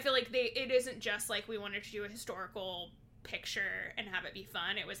 I feel like it isn't just, like, we wanted to do a historical picture and have it be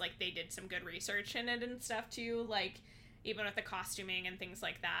fun. It was, like, they did some good research in it and stuff, too. Like, even with the costuming and things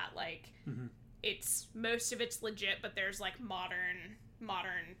like that, like, most of it's legit, but there's, like,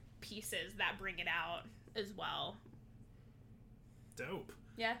 modern pieces that bring it out as well. Dope.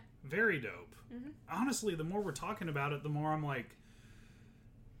 Yeah. Very dope. Mm-hmm. Honestly, the more we're talking about it, the more I'm like,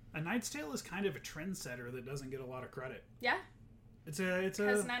 A Knight's Tale is kind of a trendsetter that doesn't get a lot of credit. Yeah. It's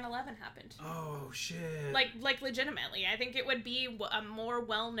because 9/11 happened. Oh, shit. Like legitimately. I think it would be a more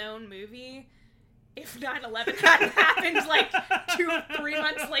well-known movie if 9/11 hadn't happened, like, 2-3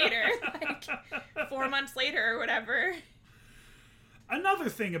 months later. Like, 4 months later or whatever. Another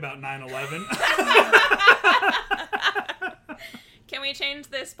thing about 9/11. Can we change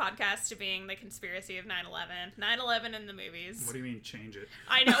this podcast to being the conspiracy of 9/11? 9/11 in the movies. What do you mean, change it?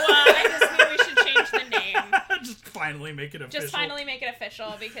 I know. I just mean we should change the name. Just finally make it official. Just finally make it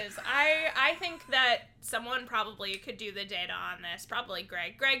official, because I think that someone probably could do the data on this. Probably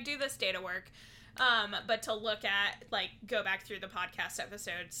Greg. Greg, do this data work. But to look at, like, go back through the podcast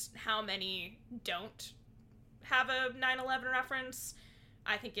episodes, how many don't have a 9/11 reference?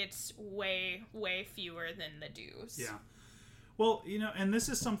 I think it's way, way fewer than the do's. Yeah. Well, you know, and this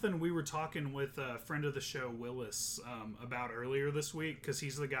is something we were talking with a friend of the show, Willis, about earlier this week, because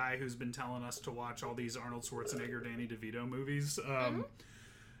he's the guy who's been telling us to watch all these Arnold Schwarzenegger, Danny Devito movies.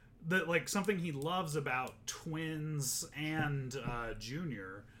 That, like, something he loves about Twins and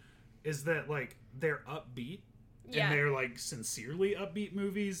Junior is that, like, they're upbeat. Yeah. And they're, like, sincerely upbeat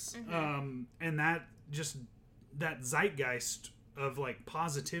movies. And that zeitgeist of, like,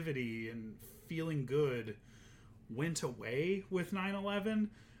 positivity and feeling good went away with 9/11,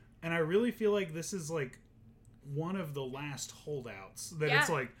 and I really feel like this is, like, one of the last holdouts that it's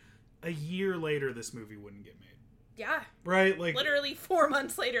like a year later this movie wouldn't get made. Yeah. Right? Like, literally 4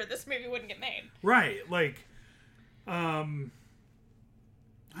 months later this movie wouldn't get made. Right. Like, I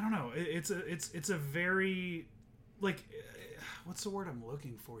don't know. It's a very, like, what's the word I'm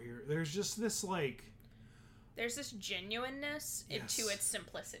looking for here? There's just this, like, there's this genuineness into its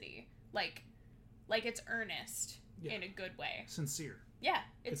simplicity. Like it's earnest in a good way. Sincere. Yeah,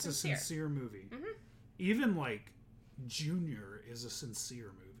 it's sincere. A sincere movie. Even, like, Junior is a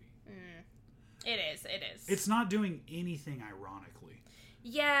sincere movie. It is. It's not doing anything ironically.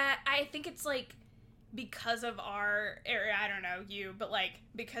 Yeah, I think it's, like, because of I don't know you, but, like,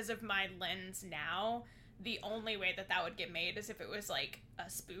 because of my lens now, the only way that would get made is if it was, like, a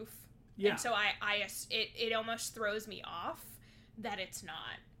spoof. Yeah. And so it almost throws me off that it's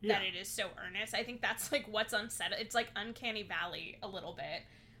not. Yeah. That it is so earnest. I think that's, like, what's unsettling. It's, like, Uncanny Valley a little bit.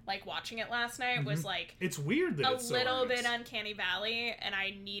 Like, watching it last night was, like, it's weird that it's so earnest. A little bit Uncanny Valley, and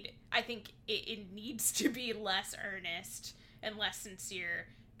I think it needs to be less earnest and less sincere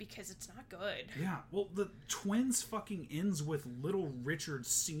because it's not good. Yeah. Well, the Twins fucking ends with Little Richard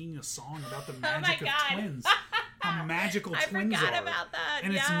singing a song about the magic of twins. How magical twins are. I forgot about that.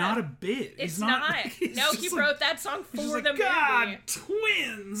 And it's not a bit. It's not. No, he wrote that song for the movie. God,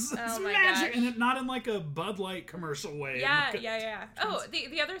 twins! Oh, it's my magic. gosh. And not in, like, a Bud Light commercial way. Yeah. Oh,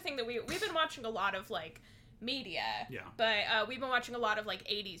 the other thing that we've been watching a lot of, like, media. Yeah. But we've been watching a lot of, like,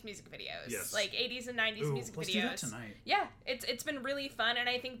 80s music videos. Yes. Like 80s and 90s music videos. Let's do that tonight. Yeah. It's been really fun, and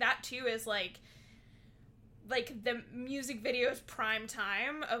I think that too is, like, like the music videos prime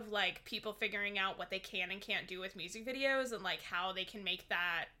time of like people figuring out what they can and can't do with music videos and like how they can make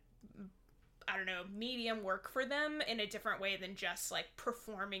that, I don't know, medium work for them in a different way than just like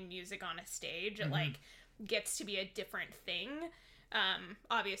performing music on a stage. It like gets to be a different thing.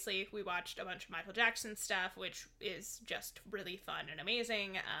 Obviously we watched a bunch of Michael Jackson stuff, which is just really fun and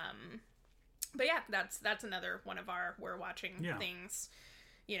amazing. But yeah, that's another one of our we're watching things,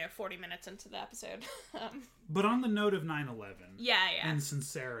 40 minutes into the episode. But on the note of 9/11 and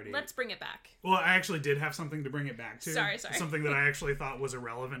sincerity, let's bring it back. Well, I actually did have something to bring it back to. Sorry. Something that I actually thought was a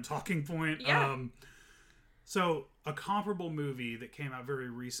relevant talking point. Yeah. So a comparable movie that came out very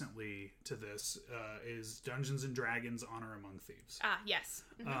recently to this is Dungeons and Dragons: Honor Among Thieves. Ah, yes.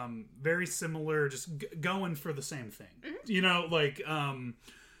 Very similar, just going for the same thing.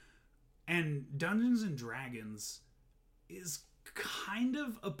 And Dungeons and Dragons is kind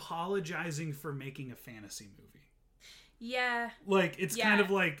of apologizing for making a fantasy movie. Yeah. Like, it's kind of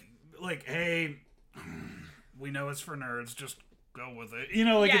like, hey, we know it's for nerds, just go with it.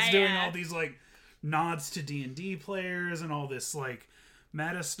 It's doing all these, like, nods to D&D players and all this, like,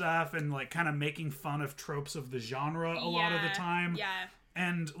 meta stuff and, like, kind of making fun of tropes of the genre a lot of the time. Yeah.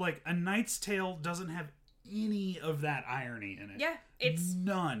 And, like, A Knight's Tale doesn't have any of that irony in it. Yeah. It's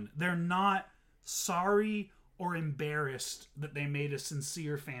none. They're not sorry or embarrassed that they made a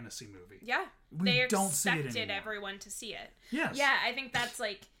sincere fantasy movie. Yeah. We don't see it anymore. They expected everyone to see it. Yes. Yeah, I think that's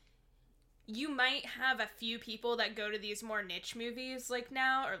like, you might have a few people that go to these more niche movies like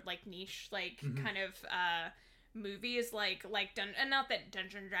now, or like niche, like kind of movies like and not that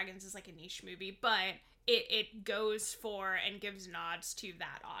Dungeons and Dragons is like a niche movie, but it goes for and gives nods to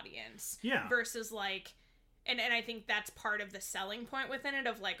that audience. Yeah. Versus like, and I think that's part of the selling point within it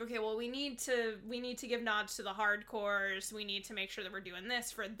of like, okay, well, we need to give nods to the hardcores. We need to make sure that we're doing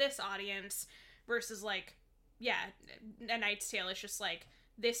this for this audience versus like, yeah, A Knight's Tale is just like,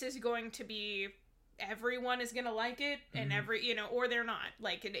 this is going to be, everyone is going to like it and or they're not.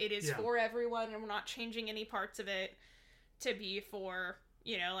 Like it is for everyone and we're not changing any parts of it to be for,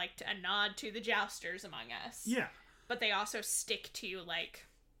 like a nod to the jousters among us. Yeah. But they also stick to like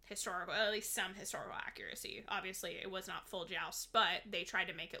historical, at least some historical accuracy. Obviously, it was not full joust, but they tried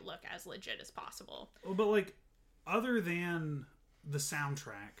to make it look as legit as possible. Well, but like, other than the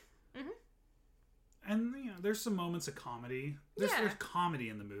soundtrack, and there's some moments of comedy. There's comedy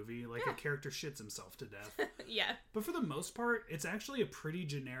in the movie, like a character shits himself to death. Yeah. But for the most part, it's actually a pretty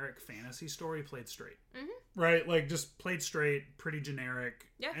generic fantasy story played straight. Right? Like, just played straight, pretty generic.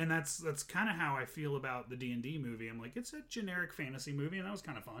 Yeah. And that's kind of how I feel about the D&D movie. I'm like, it's a generic fantasy movie, and that was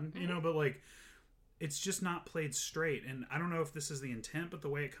kind of fun, but like, it's just not played straight. And I don't know if this is the intent, but the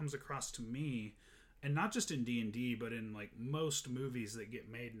way it comes across to me, and not just in D&D, but in like most movies that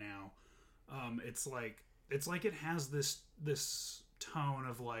get made now, it's like it has this tone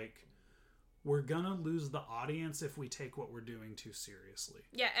of like, we're gonna lose the audience if we take what we're doing too seriously.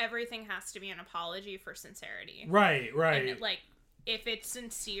 Yeah, everything has to be an apology for sincerity. Right. And like, if it's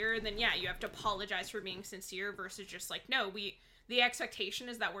sincere, then yeah, you have to apologize for being sincere versus just like, no, the expectation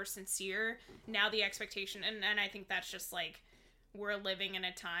is that we're sincere. Now the expectation, and I think that's just like, we're living in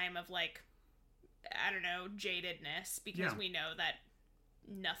a time of like, I don't know, jadedness, because we know that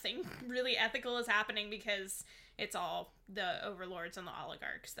nothing really ethical is happening because it's all the overlords and the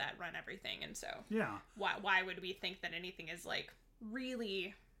oligarchs that run everything. And so why would we think that anything is like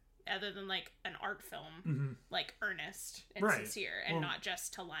really, other than like an art film, like earnest and sincere and not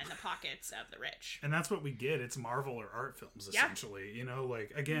just to line the pockets of the rich? And that's what we get. It's Marvel or art films, essentially.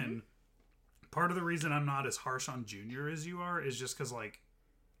 Like, again, part of the reason I'm not as harsh on Junior as you are is just because like,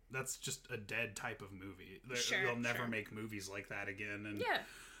 that's just a dead type of movie. They'll never make movies like that again. And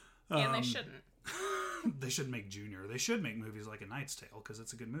and they shouldn't. They shouldn't make Junior. They should make movies like A Knight's Tale because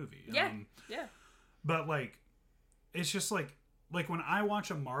it's a good movie. But like, it's just like when I watch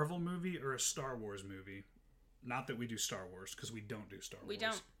a Marvel movie or a Star Wars movie, not that we do Star Wars because we don't do Star Wars. We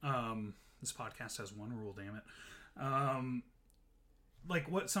don't. This podcast has one rule, damn it. Like,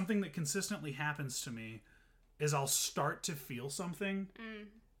 something that consistently happens to me is I'll start to feel something.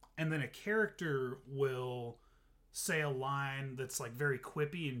 And then a character will say a line that's like very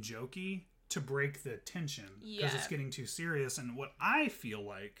quippy and jokey to break the tension because it's getting too serious. And what I feel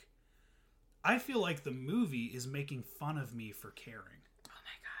like the movie is making fun of me for caring. Oh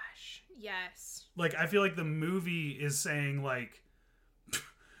my gosh. Yes. Like, I feel like the movie is saying like,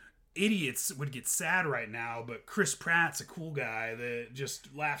 idiots would get sad right now, but Chris Pratt's a cool guy that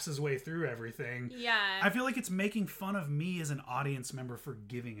just laughs his way through everything. Yeah. I feel like it's making fun of me as an audience member for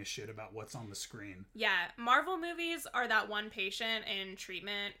giving a shit about what's on the screen. Yeah. Marvel movies are that one patient in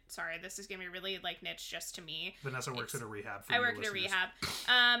treatment. Sorry, this is going to be really, like, niche just to me. Vanessa works at a rehab. I work at a rehab.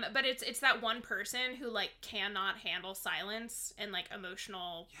 But it's that one person who, like, cannot handle silence and, like,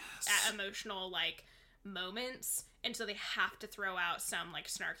 emotional, like, moments, and so they have to throw out some like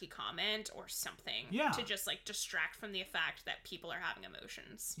snarky comment or something to just like distract from the fact that people are having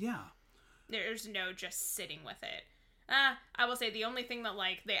emotions. There's no just sitting with it. I will say the only thing that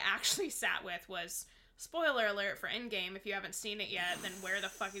like they actually sat with was, spoiler alert for Endgame, if you haven't seen it yet, then where the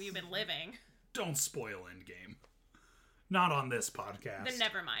fuck have you been living? Don't spoil Endgame. Not on this podcast. Then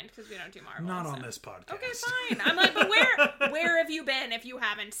never mind, because we don't do Marvel. Not on this podcast. Okay, fine. I'm like, but where have you been if you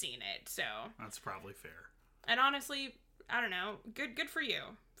haven't seen it? So that's probably fair. And honestly, I don't know. Good for you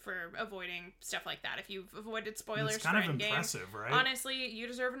for avoiding stuff like that. If you've avoided spoilers it's kind for of Endgame, impressive, right? Honestly, you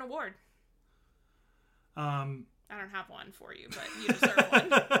deserve an award. I don't have one for you, but you deserve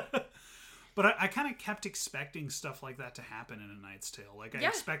one. But I kind of kept expecting stuff like that to happen in A Knight's Tale. Like, I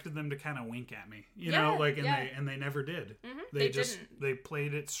expected them to kind of wink at me, you know, like, and they never did. Mm-hmm. They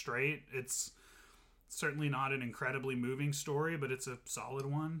played it straight. It's certainly not an incredibly moving story, but it's a solid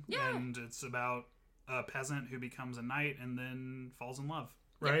one. Yeah. And it's about a peasant who becomes a knight and then falls in love,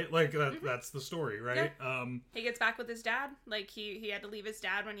 right? Yeah. Like, that's the story, right? Yeah. He gets back with his dad. Like, he had to leave his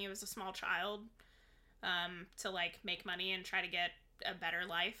dad when he was a small child to, like, make money and try to get a better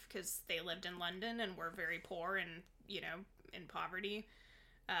life because they lived in London and were very poor and, you know, in poverty,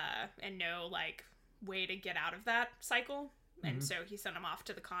 and no like way to get out of that cycle. And so he sent him off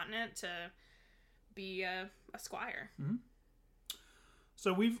to the continent to be a squire.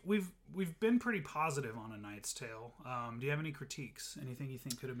 So we've been pretty positive on A Knight's Tale. Do you have any critiques? Anything you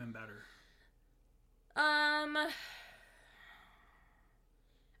think could have been better? I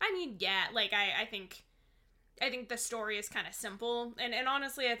mean, yeah, like I think the story is kind of simple, and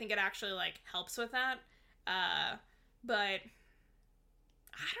honestly, I think it actually, like, helps with that, but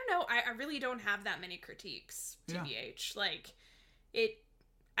I don't know, I really don't have that many critiques, TBH, like,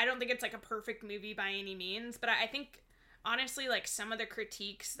 I don't think it's, like, a perfect movie by any means, but I think, honestly, like, some of the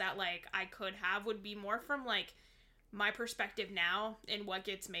critiques that, like, I could have would be more from, like, my perspective now, and what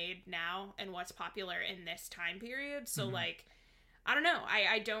gets made now, and what's popular in this time period, so, like, I don't know,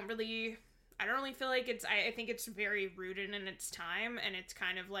 I don't really feel like it's, I think it's very rooted in its time, and it's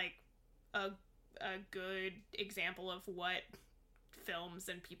kind of like a good example of what films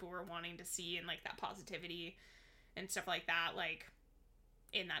and people were wanting to see, and like that positivity and stuff like that, like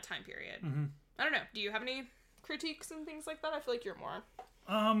in that time period. I don't know. Do you have any critiques and things like that? I feel like you're more.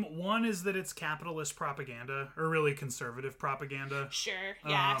 One is that it's capitalist propaganda, or really conservative propaganda. Sure.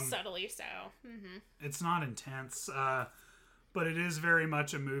 Yeah, subtly so. It's not intense. But it is very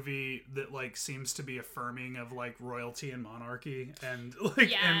much a movie that, like, seems to be affirming of, like, royalty and monarchy, and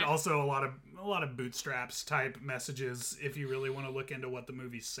like, and also a lot of bootstraps type messages. If you really want to look into what the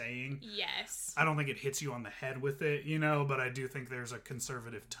movie's saying, yes, I don't think it hits you on the head with it, you know. But I do think there's a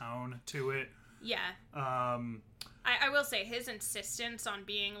conservative tone to it. Yeah. I will say his insistence on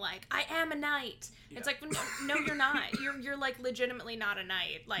being like, I am a knight. Yeah. It's like, no, you're not. You're like legitimately not a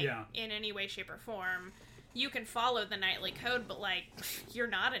knight, like in any way, shape, or form. You can follow the knightly code, but, like, you're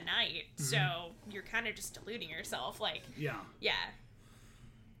not a knight, so you're kind of just deluding yourself, like... Yeah.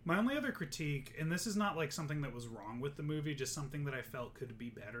 My only other critique, and this is not, like, something that was wrong with the movie, just something that I felt could be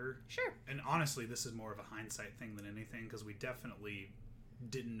better. Sure. And honestly, this is more of a hindsight thing than anything, because we definitely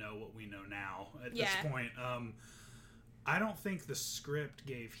didn't know what we know now at this point. I don't think the script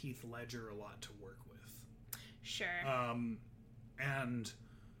gave Heath Ledger a lot to work with. Sure. And...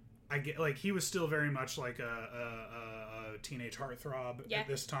 I get, like, he was still very much like a teenage heartthrob at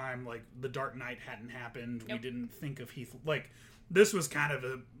this time. Like, The Dark Knight hadn't happened. Nope. We didn't think of Heath... Like, this was kind of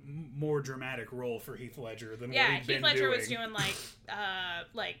a more dramatic role for Heath Ledger than what he'd been doing. Yeah, Heath Ledger was doing, like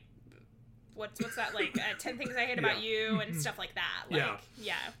what's that, like, 10 Things I Hate About You and stuff like that. Like,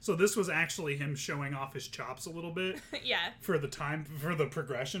 yeah. So this was actually him showing off his chops a little bit. For the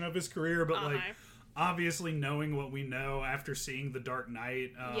progression of his career. But, like... Obviously, knowing what we know after seeing The Dark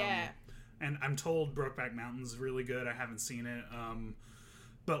Knight, and I'm told Brokeback Mountain's really good. I haven't seen it,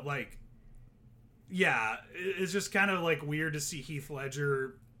 but like, it's just kind of like weird to see Heath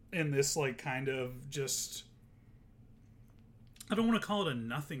Ledger in this like kind of just. I don't want to call it a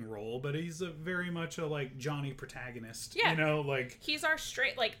nothing role, but he's a very much a like Johnny protagonist. Yeah, you know, like he's our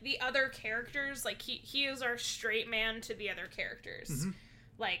straight like the other characters. Like he is our straight man to the other characters.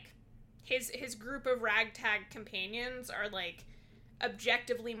 Like. His group of ragtag companions are, like,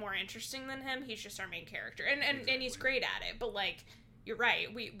 objectively more interesting than him. He's just our main character, and Exactly. and he's great at it. But like, you're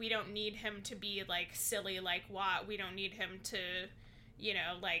right. We don't need him to be like silly like Watt. We don't need him to, you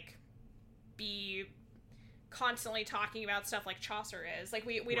know, like be constantly talking about stuff like Chaucer is. Like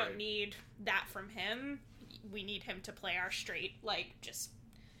we don't need that from him. We need him to play our straight, like, just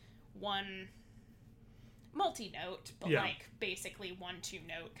one multi-note, but like basically 1-2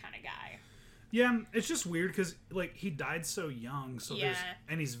 note kind of guy. Yeah, it's just weird because like he died so young, so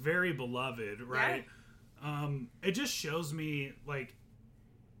and he's very beloved, right? Yeah. It just shows me like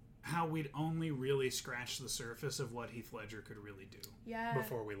how we'd only really scratched the surface of what Heath Ledger could really do. Yeah.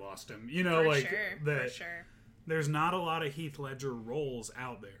 Before we lost him, you know, For sure. There's not a lot of Heath Ledger roles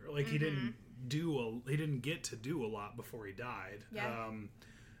out there. Like he didn't get to do a lot before he died. Yeah.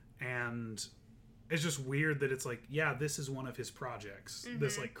 And it's just weird that it's like, yeah, this is one of his projects.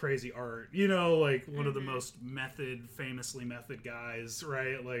 This like crazy art, you know, like one of the most famously method guys,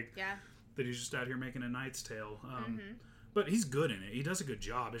 right? Like, that he's just out here making A Knight's Tale. But he's good in it. He does a good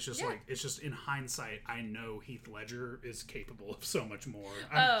job. It's just like, it's just in hindsight, I know Heath Ledger is capable of so much more.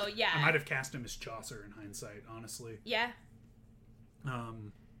 I might have cast him as Chaucer in hindsight, honestly. Yeah.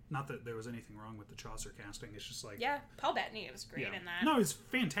 Not that there was anything wrong with the Chaucer casting. It's just like... Yeah, Paul Bettany was great in that. No, he's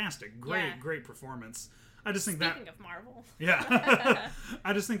fantastic. Great performance. I just think Speaking of Marvel. Yeah.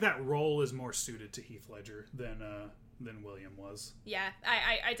 I just think that role is more suited to Heath Ledger than William was. Yeah,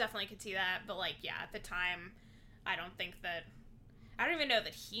 I definitely could see that. But, like, yeah, at the time, I don't even know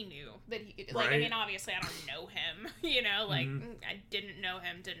that he knew that he could... Like, I mean, obviously, I don't know him, you know? Like, I didn't know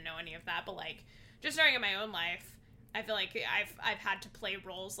him, didn't know any of that. But, like, just knowing in my own life... I feel like I've had to play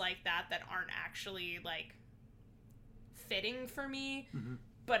roles like that aren't actually, like, fitting for me,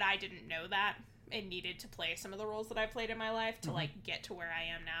 but I didn't know that and needed to play some of the roles that I played in my life to, like, get to where I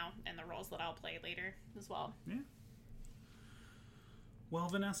am now and the roles that I'll play later as well. Yeah. Well,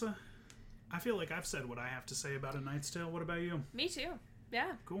 Vanessa, I feel like I've said what I have to say about A Knight's Tale. What about you? Me too.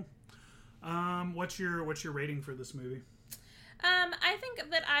 Yeah. Cool. What's your rating for this movie? I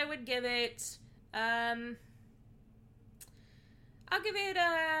think that I would give it, I'll give it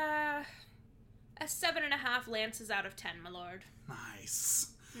a 7.5 lances out of 10, my lord. Nice.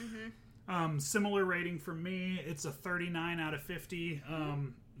 Similar rating for me. It's a 39 out of 50.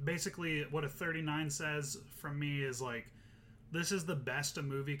 Basically, what a 39 says from me is like, this is the best a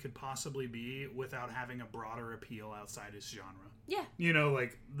movie could possibly be without having a broader appeal outside its genre. Yeah. You know,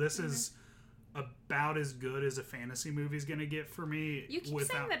 like, this is about as good as a fantasy movie's gonna get for me. You keep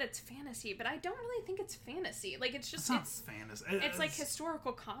saying that it's fantasy, but I don't really think it's fantasy. Like, it's just it's fantasy. It's like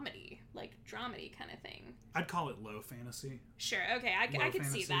historical comedy, like dramedy kind of thing. I'd call it low fantasy. Sure, okay, I could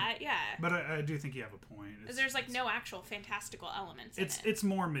see that. Yeah, but I do think you have a point. There's like no actual fantastical elements. It's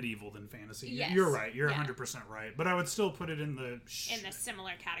more medieval than fantasy. Yes. You're right. You're 100% right. But I would still put it in the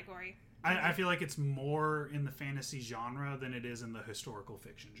similar category. I feel like it's more in the fantasy genre than it is in the historical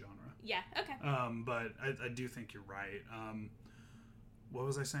fiction genre. Yeah, okay. But I do think you're right. What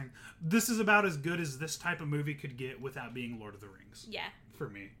was I saying? This is about as good as this type of movie could get without being Lord of the Rings. Yeah. For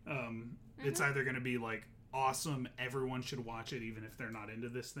me. It's either going to be like awesome, everyone should watch it even if they're not into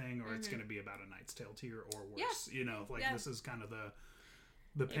this thing, or it's going to be about A Knight's Tale tier or worse. Yeah. You know, like this is kind of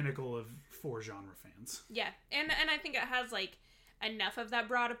the pinnacle of for genre fans. Yeah. And I think it has like enough of that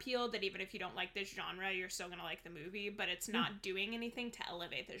broad appeal that even if you don't like this genre, you're still gonna like the movie, but it's not doing anything to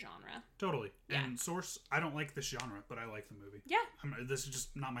elevate the genre. Totally. Yeah. And Source, I don't like this genre, but I like the movie. Yeah. This is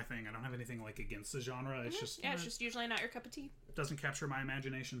just not my thing. I don't have anything like against the genre. It's just it's just usually not your cup of tea. Doesn't capture my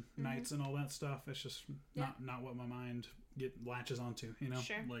imagination. Knights and all that stuff. It's just not what my mind latches onto. You know.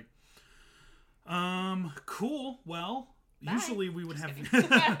 Sure. Like. Cool. Well. Bye. Usually we would have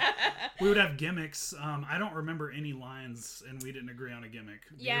gimmicks. I don't remember any lines, and we didn't agree on a gimmick.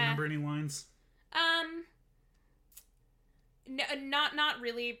 Do you remember any lines? No, not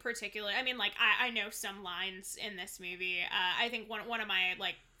really particular. I mean, like I know some lines in this movie. I think one of my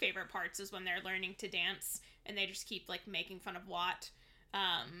like favorite parts is when they're learning to dance, and they just keep like making fun of Watt,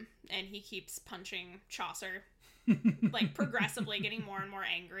 and he keeps punching Chaucer, like progressively getting more and more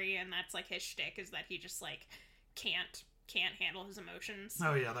angry, and that's like his shtick is that he just like can't handle his emotions.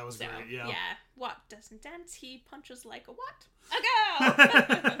 Oh yeah, that was great. Yeah. Watt doesn't dance, he punches like a what?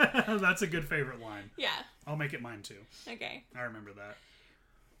 A go! That's a good favorite line. Yeah. I'll make it mine too. Okay. I remember that.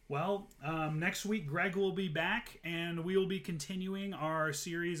 Well, next week Greg will be back, and we will be continuing our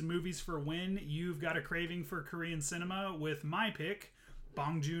series Movies for When You've Got a Craving for Korean Cinema with my pick,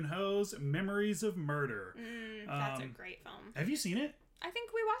 Bong Joon-ho's Memories of Murder. That's a great film. Have you seen it? I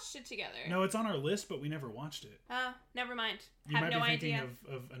think we watched it together. No, it's on our list, but we never watched it. Never mind. You might be thinking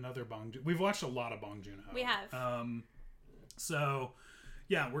of another Bong Joon. We've watched a lot of Bong Joon-ho. We have. So,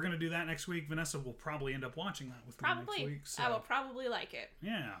 yeah, we're going to do that next week. Vanessa will probably end up watching that with me next week. So. I will probably like it.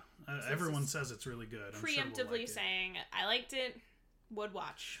 Yeah. Everyone says it's really good. I'm preemptively sure we'll like saying, I liked it, would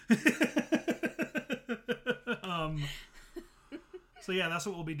watch. So yeah, that's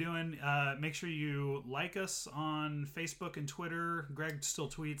what we'll be doing. Make sure you like us on Facebook and Twitter. Greg still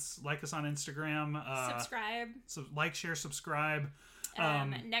tweets. Like us on Instagram. Subscribe. So like, share, subscribe.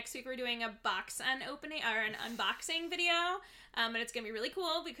 Next week we're doing a box opening or an unboxing video, and it's gonna be really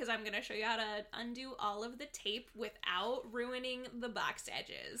cool because I'm gonna show you how to undo all of the tape without ruining the box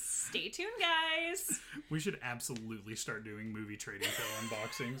edges. Stay tuned, guys. We should absolutely start doing movie trading co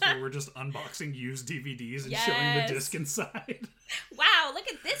unboxings where we're just unboxing used DVDs and showing the disc inside. Wow, look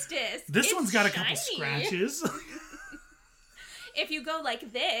at this disc. This one's got a couple scratches. If you go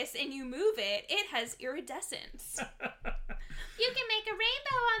like this and you move it, it has iridescence. You can make a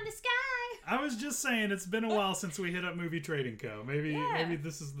rainbow on the sky. I was just saying, it's been a while since we hit up Movie Trading Co. Maybe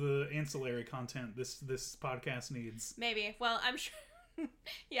this is the ancillary content this podcast needs. Maybe. Well, I'm sure.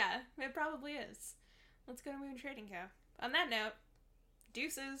 Yeah, it probably is. Let's go to Movie Trading Co. On that note,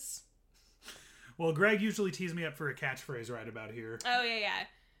 deuces. Well, Greg usually tees me up for a catchphrase right about here. Oh, yeah.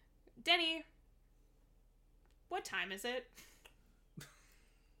 Denny, what time is it?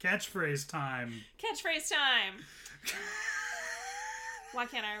 Catchphrase time. Catchphrase time. Why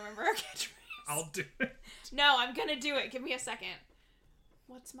can't I remember our catchphrase? I'll do it. No, I'm gonna do it. Give me a second.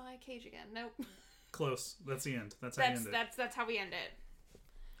 What's my cage again? Nope. Close. That's the end. That's how you end it. That's how we end it.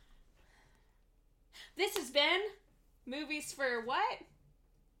 This has been Movies for What?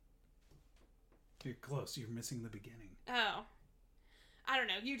 You're close. You're missing the beginning. Oh. I don't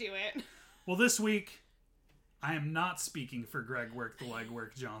know. You do it. Well, this week, I am not speaking for Greg Work the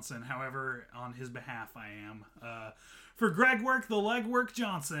Legwork Johnson. However, on his behalf, I am. For Greg Work the Legwork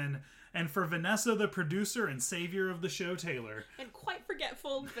Johnson, and for Vanessa, the producer and savior of the show, Taylor. And quite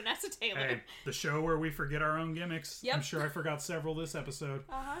forgetful Vanessa Taylor. Hey, the show where we forget our own gimmicks. Yep. I'm sure I forgot several this episode.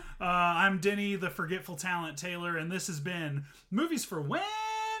 Uh-huh. I'm Denny, the forgetful talent, Taylor, and this has been Movies for When?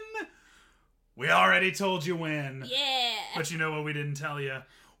 We already told you when. Yeah. But you know what we didn't tell you?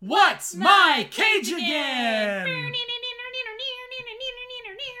 What's my cage again?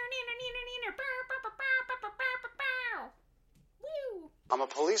 I'm a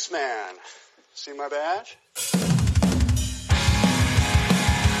policeman. See my badge?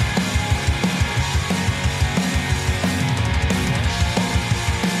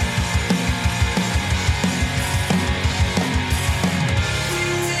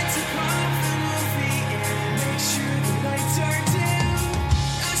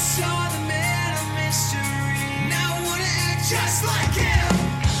 Just like him,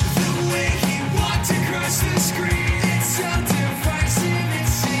 the way he walked across the screen, it's so divisive it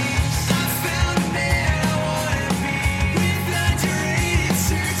seems. I found a man I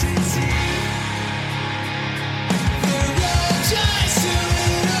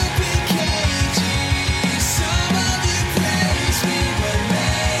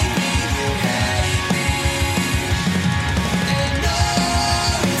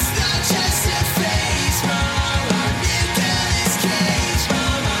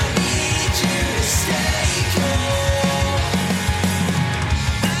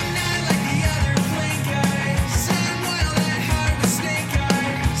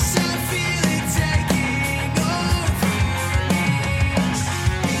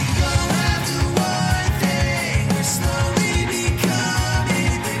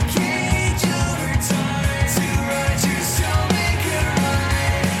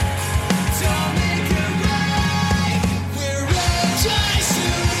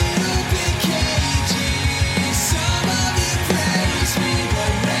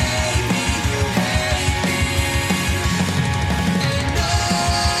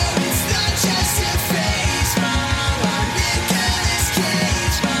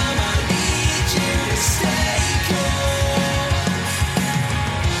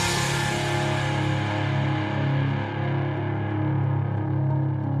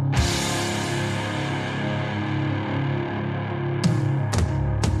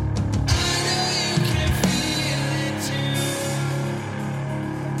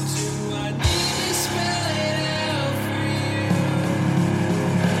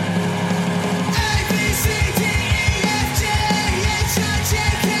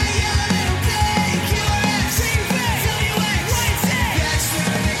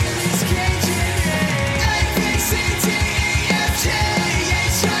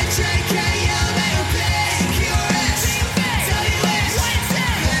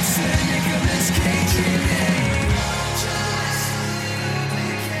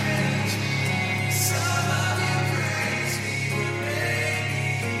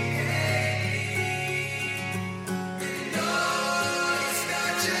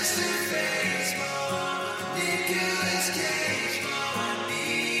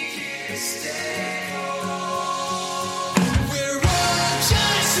stay.